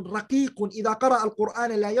رَجُلٌ رَقِيقٌ إِذَا قَرَأَ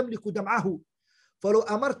الْقُرْآنَ لَا يَمْلِكُ دَمْعَهُ فَلَوْ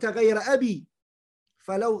أَمَرْتَ غَيْرَ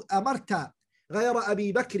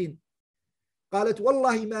أَبِي بَكْرٍ قالت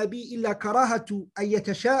والله ما بي إلا كراهة أن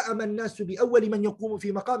يتشاءم الناس بأول من يقوم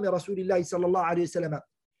في مقام رسول الله صلى الله عليه وسلم.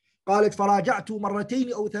 قالت فراجعت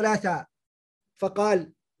مرتين أو ثلاثة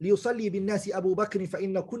فقال ليصلي بالناس أبو بكر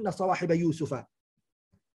فإن كنا صواحب يوسف.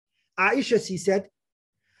 Aisha, she said,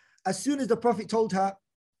 as soon as the Prophet told her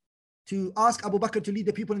to ask Abu Bakr to lead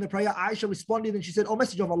the people in the prayer, Aisha responded and she said, O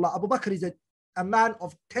Messenger of Allah, Abu Bakr is a man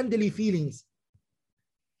of tenderly feelings.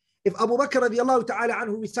 If Abu Bakr radiallahu ta'ala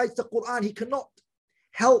anhu recites the Quran, he cannot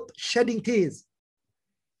help shedding tears.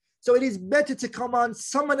 So it is better to command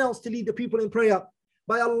someone else to lead the people in prayer.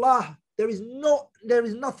 By Allah, there is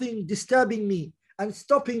nothing disturbing me and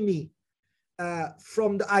stopping me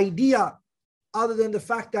from the idea other than the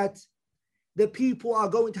fact that the people are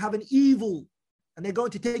going to have an evil and they're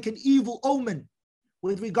going to take an evil omen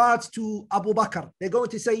with regards to Abu Bakr. They're going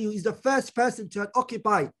to say he's the first person to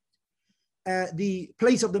occupy the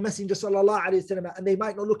place of the Messenger sallallahu alaihi wasallam, and they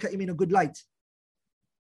might not look at him in a good light.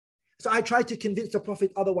 So I tried to convince the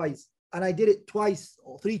Prophet otherwise, and I did it twice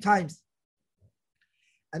or three times.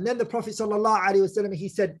 And then the Prophet sallallahu alaihi wasallam, he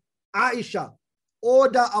said, Aisha,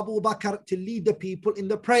 order Abu Bakr to lead the people in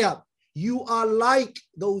the prayer. You are like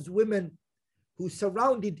those women who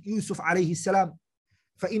surrounded Yusuf alayhi salam.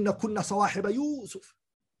 فَإِنَّ كُنَّ صَوَاحِبَ يُوسُف.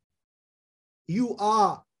 You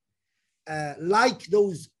are like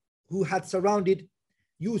those who had surrounded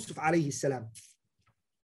Yusuf alayhi salam.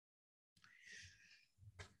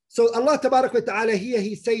 So Allah tabarak wa ta'ala here,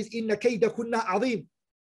 he says, إِنَّ كَيْدَ كُنَّ عَظِيمٌ.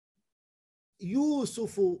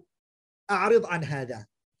 يُوسُف أَعْرِضْ عَنْ هَذَا.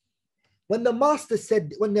 When the master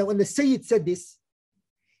said, when the Sayyid said this,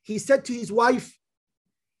 he said to his wife,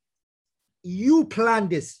 you planned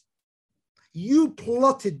this. You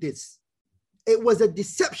plotted this. It was a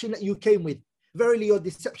deception that you came with. Verily, your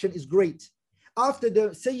deception is great. After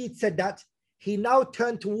the Sayyid said that, he now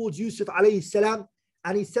turned towards Yusuf alayhi salam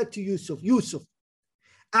and he said to Yusuf,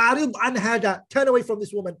 أعرض عن هذا. Turn away from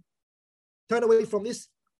this woman. Turn away from this.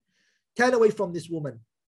 Turn away from this woman.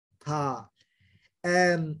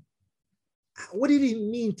 What did he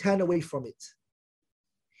mean, turn away from it?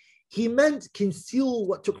 He meant conceal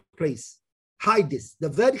what took place. Hide this. The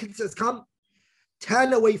verdict has come.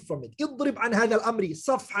 Turn away from it. اضرب عن هذا الأمر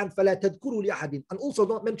صفحا فلا تذكره لأحد. And also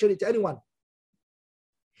don't mention it to anyone.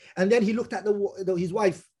 And then he looked at his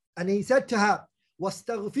wife and he said to her,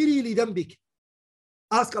 واستغفري لذنبك.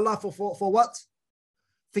 Ask Allah for what?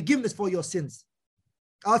 Forgiveness for your sins.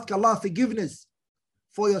 Ask Allah forgiveness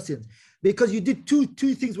for your sins. Because you did two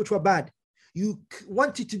things which were bad. You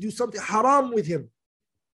wanted to do something haram with him.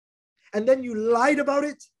 And then you lied about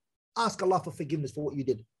it. Ask Allah for forgiveness for what you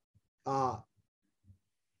did. Ask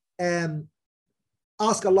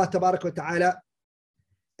Allah tabarak wa ta'ala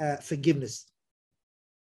forgiveness.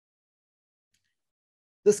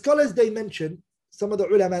 The scholars, they mention, some of the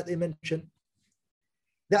ulama, they mention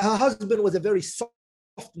that her husband was a very soft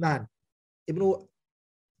man. Ibn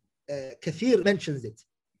Kathir mentions it.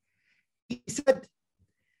 He said,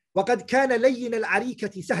 وَقَدْ كَانَ لَيِّنَ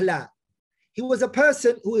الْعَرِيكَةِ سَهْلًا. He was a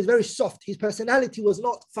person who is very soft. His personality was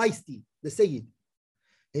not feisty, the Sayyid.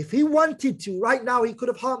 If he wanted to, right now, he could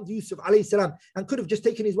have harmed Yusuf alayhi salam and could have just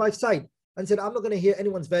taken his wife's side and said, I'm not going to hear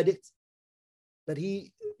anyone's verdict. But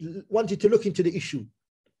he wanted to look into the issue.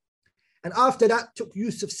 And after that, took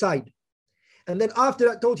Yusuf's side. And then after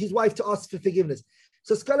that, told his wife to ask for forgiveness.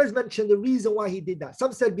 So scholars mention the reason why he did that.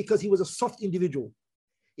 Some said because he was a soft individual.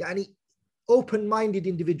 Yani open-minded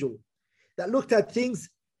individual that looked at things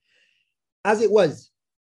as it was.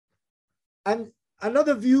 And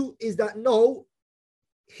another view is that no,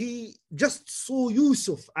 he just saw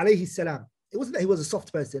Yusuf alayhi salam. It wasn't that he was a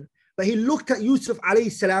soft person, but he looked at Yusuf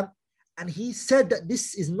alayhi salam and he said that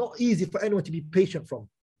this is not easy for anyone to be patient from.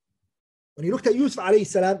 When he looked at Yusuf alayhi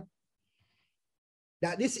salam,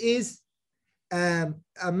 that this is a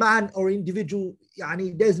man or individual,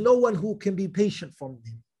 yani there's no one who can be patient from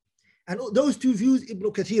him. And those two views,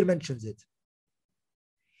 Ibn Kathir mentions it.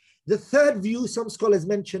 The third view, some scholars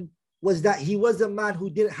mention, was that he was a man who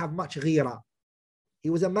didn't have much ghira. He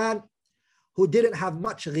was a man who didn't have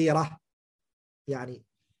much ghira. Yani,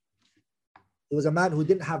 he was a man who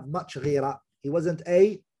didn't have much ghira. He wasn't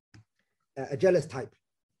a jealous type.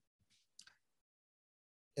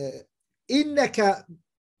 إِنَّكَ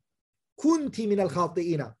كُنْتِ مِنَ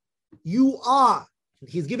الْخَاطِئِينَ. You are,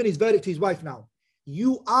 he's given his verdict to his wife now.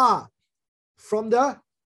 You are from the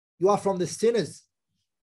sinners.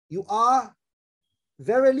 You are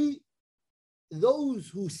verily those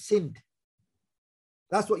who sinned.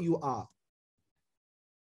 That's what you are.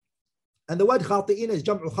 And the word khati'in is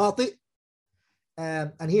jam'u khati',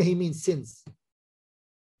 and here he means sins.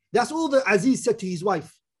 That's all that Aziz said to his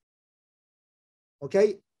wife.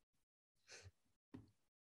 Okay?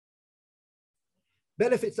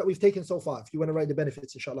 Benefits that we've taken so far. If you want to write the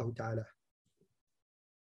benefits, inshallah ta'ala.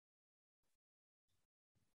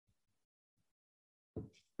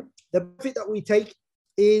 The benefit that we take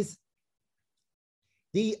is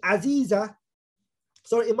the Aziza,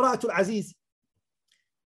 Imratul Aziz,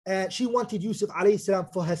 she wanted Yusuf alayhi salam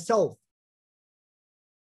for herself.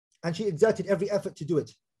 And she exerted every effort to do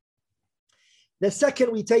it. The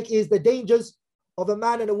second we take is the dangers of a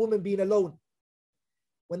man and a woman being alone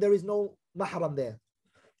when there is no mahram there.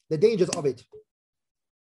 The dangers of it.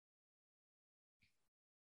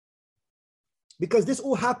 Because this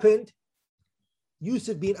all happened,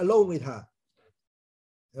 Yusuf being alone with her.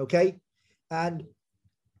 Okay? And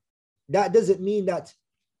that doesn't mean that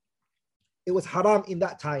it was haram in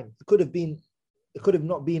that time. It could have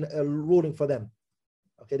not been a ruling for them.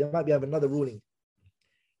 Okay, they might have another ruling.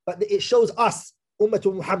 But it shows us,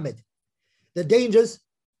 Ummatul Muhammad, the dangers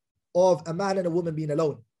of a man and a woman being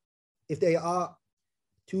alone if they are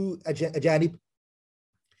two ajanib.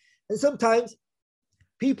 And sometimes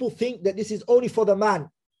people think that this is only for the man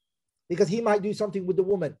because he might do something with the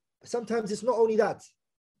woman. Sometimes it's not only that.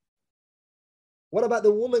 What about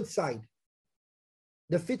the woman's side?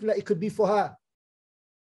 The fitna it could be for her.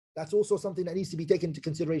 That's also something that needs to be taken into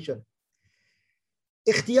consideration.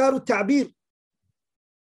 Ikhtiyaru ta'bir.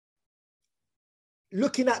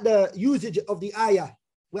 Looking at the usage of the ayah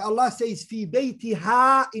where Allah says fi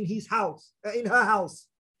baytiha, in his house, in her house.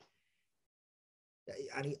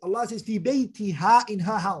 Allah says fi baytiha, in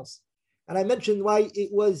her house. And I mentioned why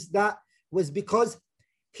it was that was because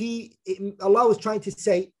Allah was trying to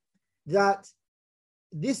say that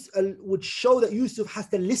this would show that Yusuf has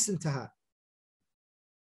to listen to her.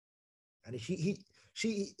 And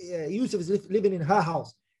Yusuf is living in her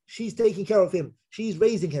house. She's taking care of him. She's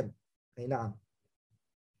raising him.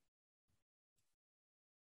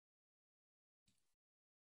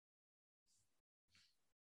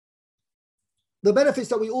 The benefits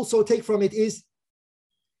that we also take from it is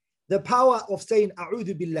the power of saying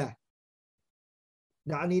A'udhu Billah.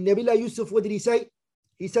 Nabiullah Yusuf, what did he say?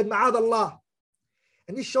 He said Ma'ad Allah.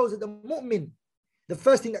 And this shows that the mu'min, the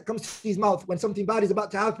first thing that comes to his mouth when something bad is about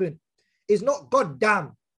to happen is not God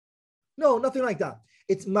damn. No, nothing like that.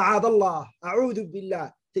 It's Ma'ad Allah, A'udhu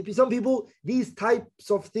Billah. Some people, these types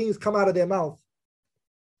of things come out of their mouth.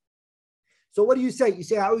 So what do you say? You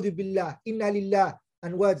say A'udhu Billah, Inna Lillah,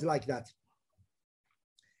 and words like that.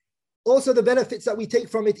 Also, the benefits that we take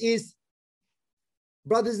from it is,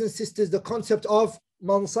 brothers and sisters, the concept of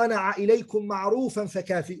man sana'a ilaykum ma'rufan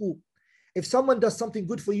fakafi'u. If someone does something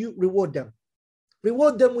good for you, reward them.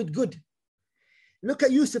 Reward them with good. Look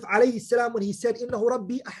at Yusuf alayhi salam when he said, Innahu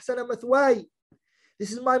Rabbi ahsana mathwai.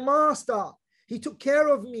 This is my master. He took care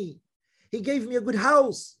of me. He gave me a good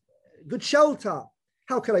house, good shelter.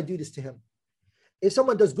 How can I do this to him? If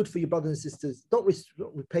someone does good for you, brothers and sisters, don't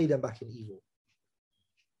repay them back in evil.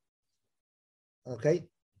 Okay?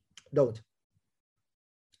 Don't.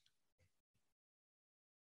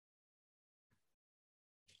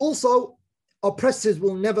 Also, oppressors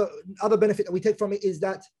will never, other benefit that we take from it is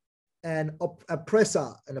that an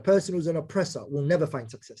oppressor and a person who's an oppressor will never find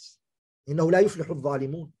success. إِنَّهُ لَا يُفْلِحُ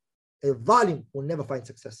الظَّالِمُونَ. A zalim will never find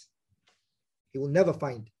success. He will never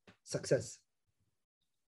find success.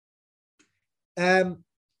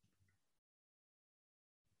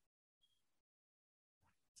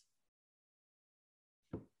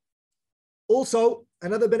 Also,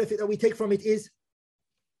 another benefit that we take from it is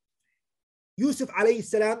Yusuf alayhi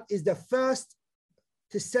salam is the first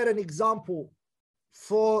to set an example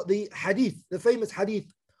for the hadith, the famous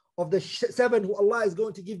hadith of the 7 who Allah is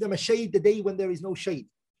going to give them a shade the day when there is no shade.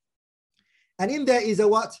 And in there is a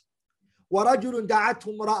what? وَرَجُلٌ دَعَتْهُ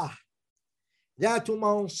امْرَأَةٌ ذَاتُ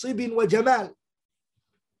مَنْصِبٍ وَجَمَالٍ.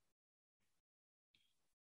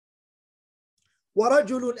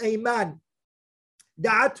 وَرَجُلٌ, a man,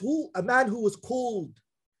 دَعَتْهُ, a man who was called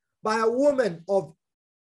by a woman of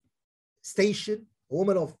station, a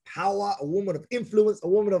woman of power, a woman of influence, a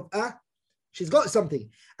woman of she's got something,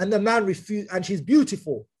 and the man refuses, and she's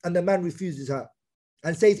beautiful, and the man refuses her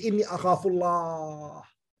and says, Inni akhafullah,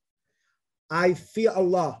 I fear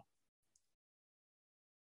Allah.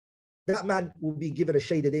 That man will be given a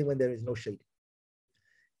shade a day when there is no shade.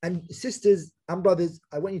 And sisters and brothers,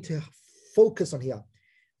 I want you to focus on here.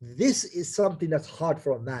 This is something that's hard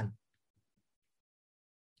for a man.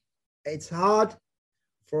 It's hard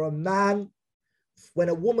for a man when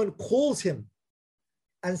a woman calls him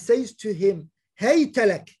and says to him, hey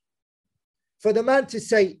talak, for the man to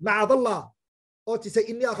say ma'adallah, or to say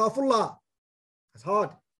inni akhafullah. It's hard.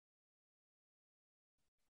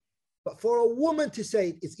 But for a woman to say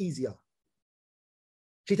it, it's easier.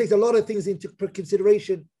 She takes a lot of things into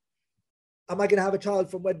consideration. Am I going to have a child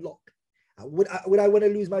from wedlock? Would I want to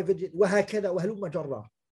lose my virginity? وَهَكَذَا وَهَلُمَّ جَرَّةً.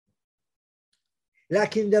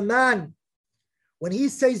 Like in the man, when he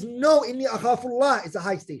says no, inni akhafullah, it's a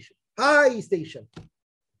high station. High station.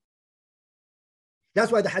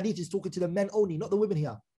 That's why the hadith is talking to the men only, not the women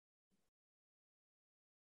here.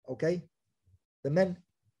 Okay? The men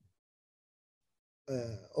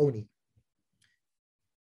only.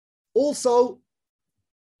 Also,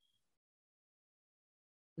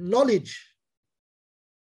 knowledge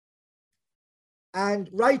and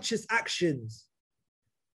righteous actions,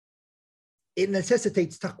 it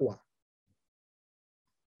necessitates taqwa.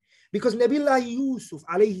 Because Nabiullah Yusuf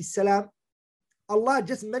alayhi salam, Allah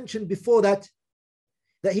just mentioned before that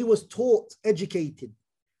he was taught, educated.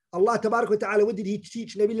 Allah tabarak wa ta'ala, what did he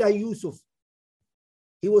teach Nabiullah Yusuf?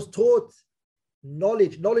 He was taught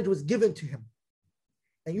knowledge. Knowledge was given to him.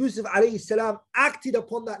 And Yusuf alayhi salam acted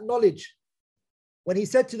upon that knowledge. When he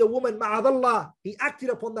said to the woman, ma'adallah, he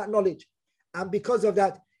acted upon that knowledge. And because of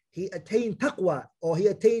that, he attained taqwa, or he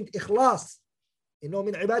attained ikhlas. إِنَّهُ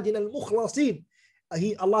مِنْ عِبَادِنَا الْمُخْلَصِينَ.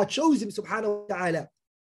 Allah chose him subhanahu wa ta'ala.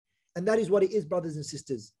 And that is what it is, brothers and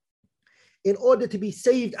sisters. In order to be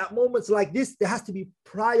saved at moments like this, there has to be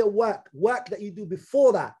prior work that you do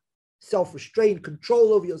before that. Self-restraint,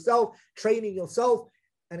 control over yourself, training yourself,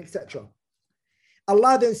 and etc.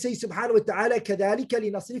 Allah then says subhanahu wa ta'ala, كَذَلِكَ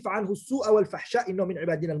لِنَصْرِفَ عَنْهُ السُّوءَ وَالْفَحْشَاءَ إِنَّهُ مِنْ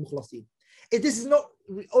عِبَادِنَا الْمُخْلَصِينَ. This is not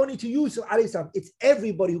only to Yusuf alayhi salam, it's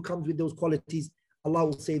everybody who comes with those qualities. Allah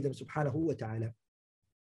will save them subhanahu wa ta'ala.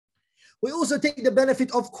 We also take the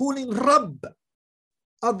benefit of calling Rabb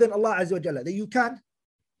other than Allah Azza wa Jalla, that you can.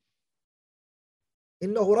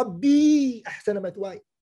 Innahu Rabbi ahsana mathwai.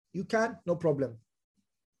 You can, no problem.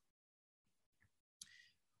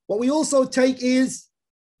 What we also take is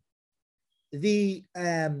the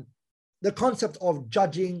concept of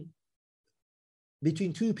judging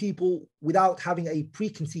between two people without having a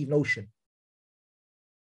preconceived notion.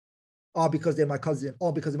 Or because they're my cousin,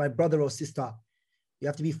 or because they're my brother or sister. You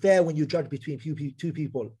have to be fair when you judge between two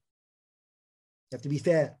people. You have to be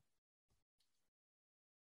fair.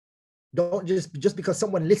 Don't just because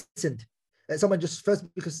someone listened,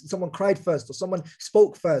 because someone cried first or someone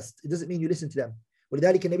spoke first, it doesn't mean you listen to them.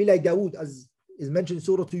 وَلِذَلِكَ نَبِيُّ اللَّهِ دَاوُد, as is mentioned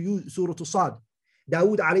in Surah Sad,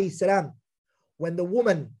 Dawood alayhi salam, when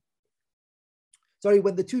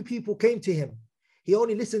the two people came to him, he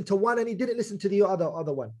only listened to one and he didn't listen to the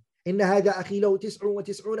other one. إن هذا أخي له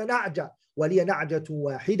 99 نعجة ولي نعجة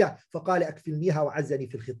واحدة فقال أكفلنيها وعزني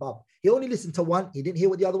في الخطاب. He only listened to one, he didn't hear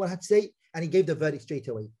what the other one had to say, and he gave the verdict straight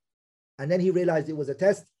away. And then he realized it was a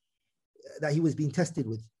test that he was being tested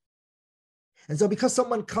with. And so because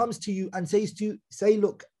someone comes to you and say,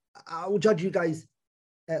 look, I will judge you guys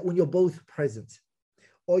when you're both present.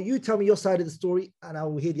 Or you tell me your side of the story and I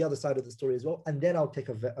will hear the other side of the story as well. And then I'll take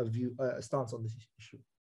a stance on this issue.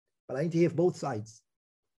 But I need to hear both sides.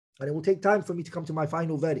 And it will take time for me to come to my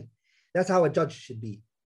final verdict. That's how a judge should be.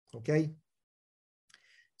 Okay?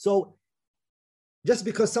 So, just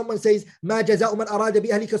because someone says, مَا جَزَاءُ مَنْ أَرَادَ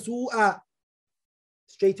بِأَهْلِكَ سُوءًا,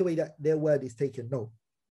 straight away that their word is taken. No.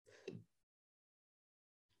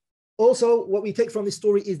 Also, what we take from this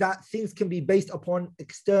story is that things can be based upon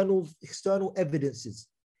external evidences.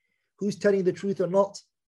 Who's telling the truth or not?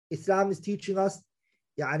 Islam is teaching us,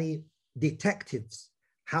 yani, detectives,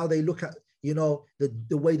 how they look at,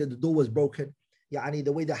 the way that the door was broken, yani,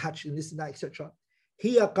 the way the hatch and this and that, etc.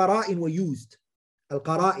 Here, qara'in were used.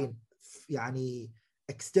 Al-qara'in, yani,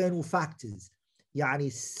 external factors,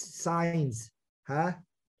 yani, signs,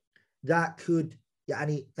 that could,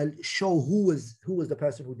 yani, show who was the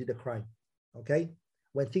person who did the crime. Okay,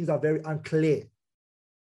 when things are very unclear.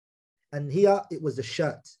 And here it was the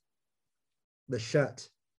shirt.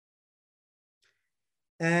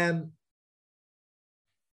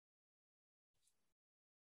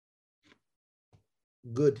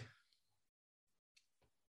 Good.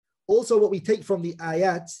 Also, what we take from the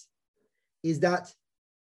ayat is that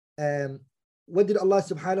what did Allah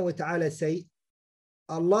subhanahu wa ta'ala say?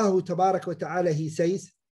 Allah tabarak wa ta'ala, he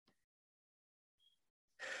says,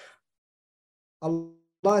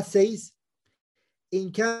 Allah says,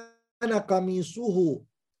 إن كان قميصه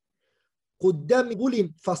قد من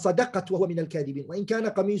قبل فصدقت وهو من الكاذبين وإن كان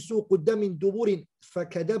قميصه قد من دبر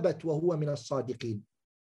فكذبت وهو من الصادقين.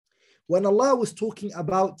 When Allah was talking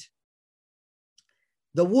about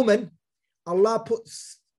the woman, Allah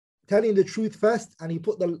puts telling the truth first, and He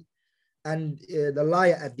put the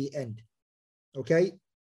liar at the end. Okay.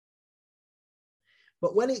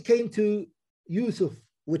 But when it came to Yusuf,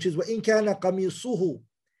 which is وَإِن كَانَ قَمِيصُهُ,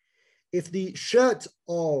 if the shirt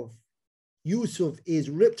of Yusuf is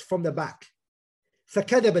ripped from the back,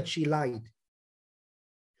 فَكَذَبَتْ, she lied.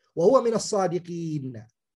 وَهُوَ مِنَ الصَّادِقِينَ,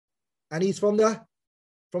 and he's from the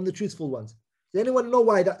truthful ones. Does anyone know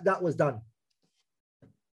why that was done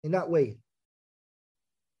in that way?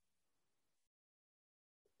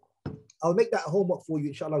 I'll make that homework for you,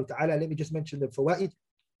 inshallah ta'ala. Let me just mention the fawaid,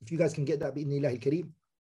 if you guys can get that, bi'idhnillahi al-kareem.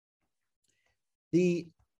 The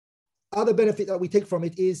other benefit that we take from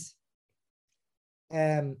it is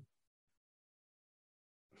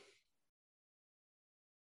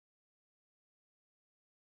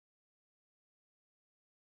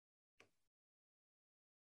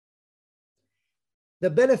the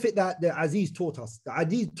benefit that the Aziz taught us. The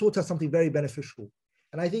Aziz taught us something very beneficial.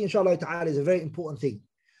 And I think, inshallah ta'ala, is a very important thing,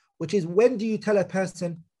 which is, when do you tell a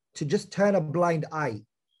person to just turn a blind eye?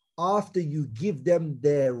 After you give them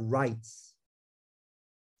their rights.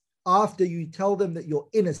 After you tell them that you're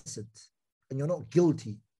innocent and you're not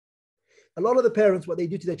guilty. A lot of the parents, what they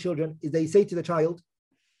do to their children is they say to the child,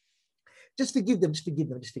 just forgive them, just forgive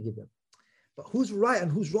them, just forgive them. But who's right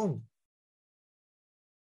and who's wrong?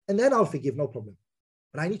 And then I'll forgive, no problem.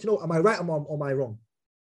 But I need to know, am I right or am I wrong?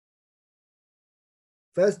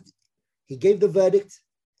 First, he gave the verdict,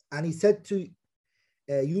 and he said to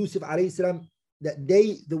Yusuf alayhi salam that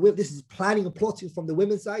this is planning and plotting from the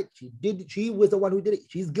women's side. She was the one who did it.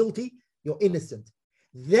 She's guilty. You're innocent.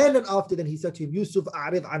 Then and after, then he said to him, Yusuf,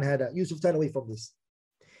 a'rid an hada. Yusuf, turn away from this.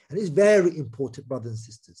 And it's very important, brothers and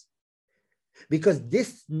sisters, because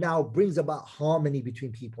this now brings about harmony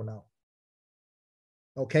between people now.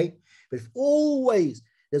 Okay? But if always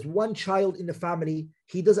there's one child in the family,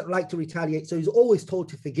 he doesn't like to retaliate, so he's always told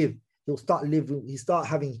to forgive. He'll start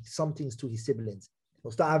having some things to his siblings.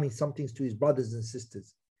 He'll start having some things to his brothers and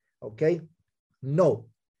sisters. Okay? No.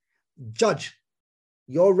 Judge.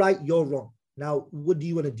 You're right, you're wrong. Now, what do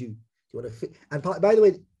you want to do? Do you want to and by the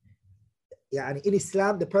way, in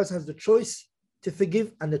Islam, the person has the choice to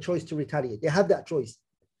forgive and the choice to retaliate. They have that choice.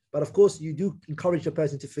 But of course, you do encourage the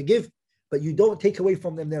person to forgive, but you don't take away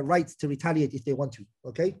from them their rights to retaliate if they want to.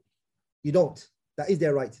 Okay? You don't. That is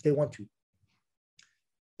their rights if they want to.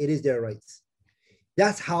 It is their rights.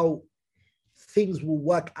 That's how things will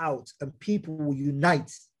work out and people will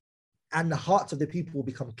unite and the hearts of the people will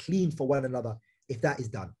become clean for one another if that is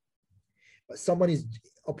done. But someone is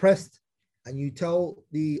oppressed and you tell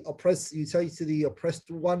the oppressed, you say to the oppressed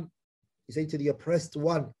one,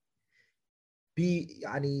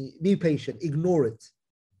 be patient, ignore it.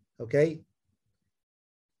 Okay?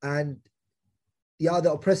 and the other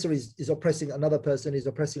oppressor is oppressing another person,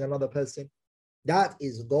 that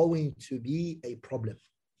is going to be a problem.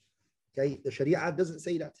 Okay, the Sharia doesn't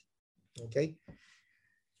say that. Okay,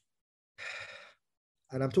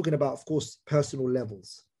 and I'm talking about, of course, personal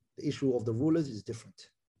levels. The issue of the rulers is different.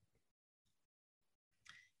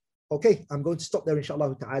 Okay, I'm going to stop there,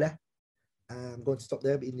 inshallah ta'ala. I'm going to stop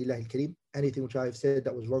there, bi'idhnillahi al-kareem. Anything which I have said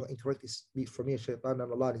that was wrong or incorrect is from me, shaitan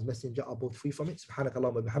and Allah and His Messenger are both free from it.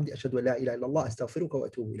 Subhanakallahumma wa bihamdi, ashhadu an la ilaha illallah, astaghfiruka wa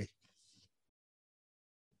atubu ilayh.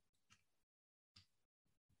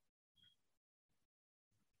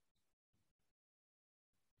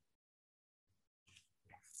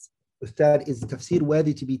 Ustadh, is the tafsir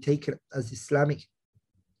worthy to be taken as Islamic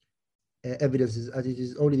evidences, as it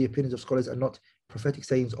is only the opinions of scholars and not prophetic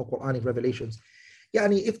sayings or Quranic revelations?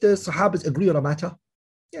 Yani, if the Sahabas agree on a matter,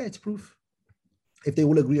 yeah, it's proof. If they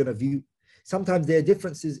all agree on a view. Sometimes there are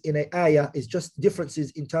differences in an ayah, it's just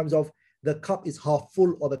differences in terms of the cup is half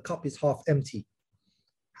full or the cup is half empty.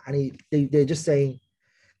 And they're just saying,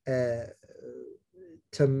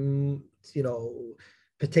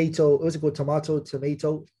 potato, what's it called, tomato,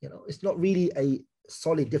 it's not really a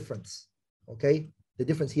solid difference. Okay, the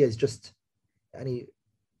difference here is just khilaf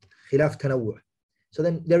tanawwu'. So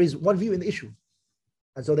then there is one view in the issue,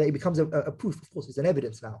 and so then it becomes a proof. Of course, it's an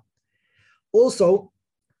evidence now. Also,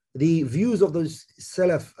 the views of those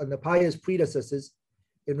Salaf and the pious predecessors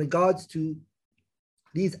in regards to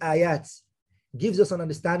these ayats gives us an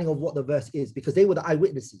understanding of what the verse is, because they were the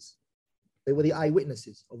eyewitnesses. They were the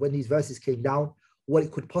eyewitnesses of when these verses came down, what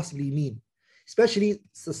it could possibly mean. Especially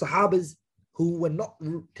the Sahabas who were not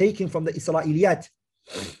taken from the Israeliyat.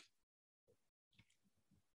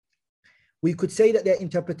 We could say that their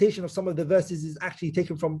interpretation of some of the verses is actually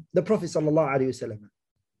taken from the Prophet sallallahu alaihi wasallam.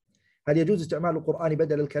 هل يجوز استعمال القرآن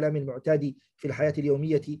بدل الكلام المعتاد في الحياة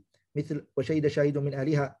اليومية مثل وشهد شاهد من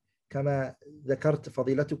أهلها كما ذكرت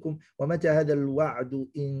فضيلتكم ومتى هذا الوعد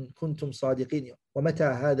إن كنتم صادقين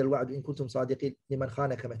لمن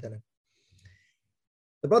خانك مثلا.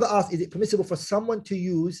 The brother asked, is it permissible for someone to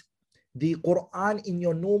use the Quran in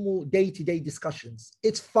your normal day-to-day discussions?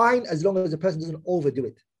 It's fine as long as the person doesn't overdo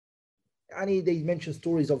it. They mention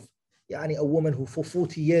stories of a woman who for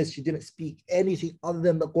 40 years she didn't speak anything other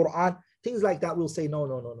than the Quran. Things like that, we'll say no.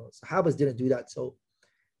 Sahabas didn't do that. So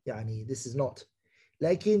this is not.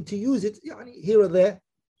 Like to use it here or there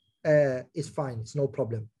is fine. It's no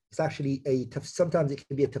problem. It's actually sometimes it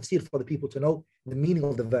can be a tafsir for the people to know the meaning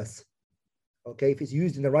of the verse. Okay, if it's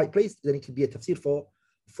used in the right place, then it can be a tafsir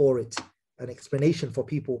for it, an explanation for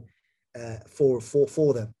people, for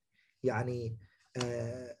them. You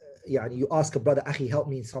ask a brother, "Akhi, help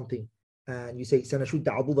me in something," and you say,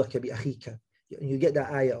 "Sanashudda adudaka bi akhika," and you get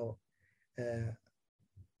that ayah, or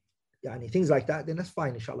things like that. Then that's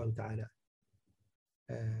fine, inshallah ta'ala.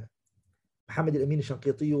 Muhammad al-Amin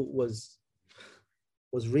al-Shanqiti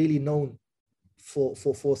was really known for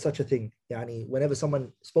such a thing. Whenever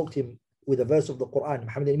someone spoke to him with a verse of the Quran,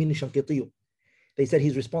 Muhammad al-Amin al-Shanqiti, they said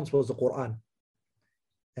his response was the Quran.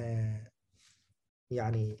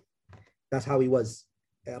 That's how he was.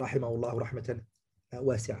 Rahimahullah rahmatan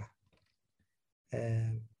wasi'ah.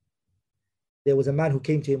 There was a man who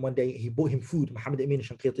came to him one day. He bought him food. Muhammad al-Amin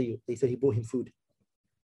al-Shanqiti, they said he bought him food.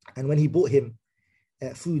 And when he bought him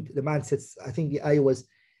food, the man said, I think the ayah was,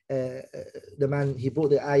 he brought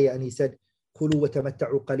the ayah and he said, "Kulu wa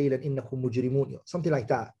tamatta'u qalilan innakum mujrimun," something like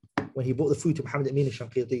that. When he brought the food to Muhammad al-Amin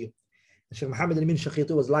al-Shanqiti, Shaykh Muhammad al-Amin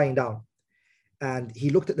al-Shanqiti was lying down, and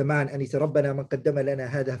he looked at the man and he said, "Rabbana man qaddama lana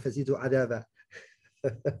hadha fazidu adaba."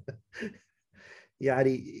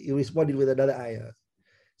 He responded with another ayah.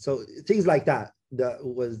 So things like that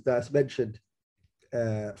that's mentioned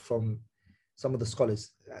from some of the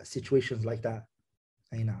scholars, situations like that.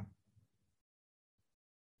 I know.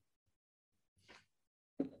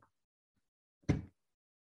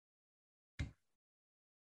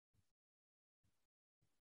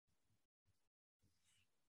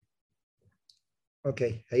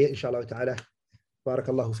 Okay, inshallah ta'ala.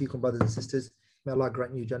 Barakallahu feekum, brothers and sisters. May Allah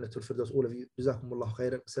grant you Jannatul Firdaus, all of you. Jazakumullahu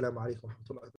khairan. Assalamu alaikum wa rahmatullahi.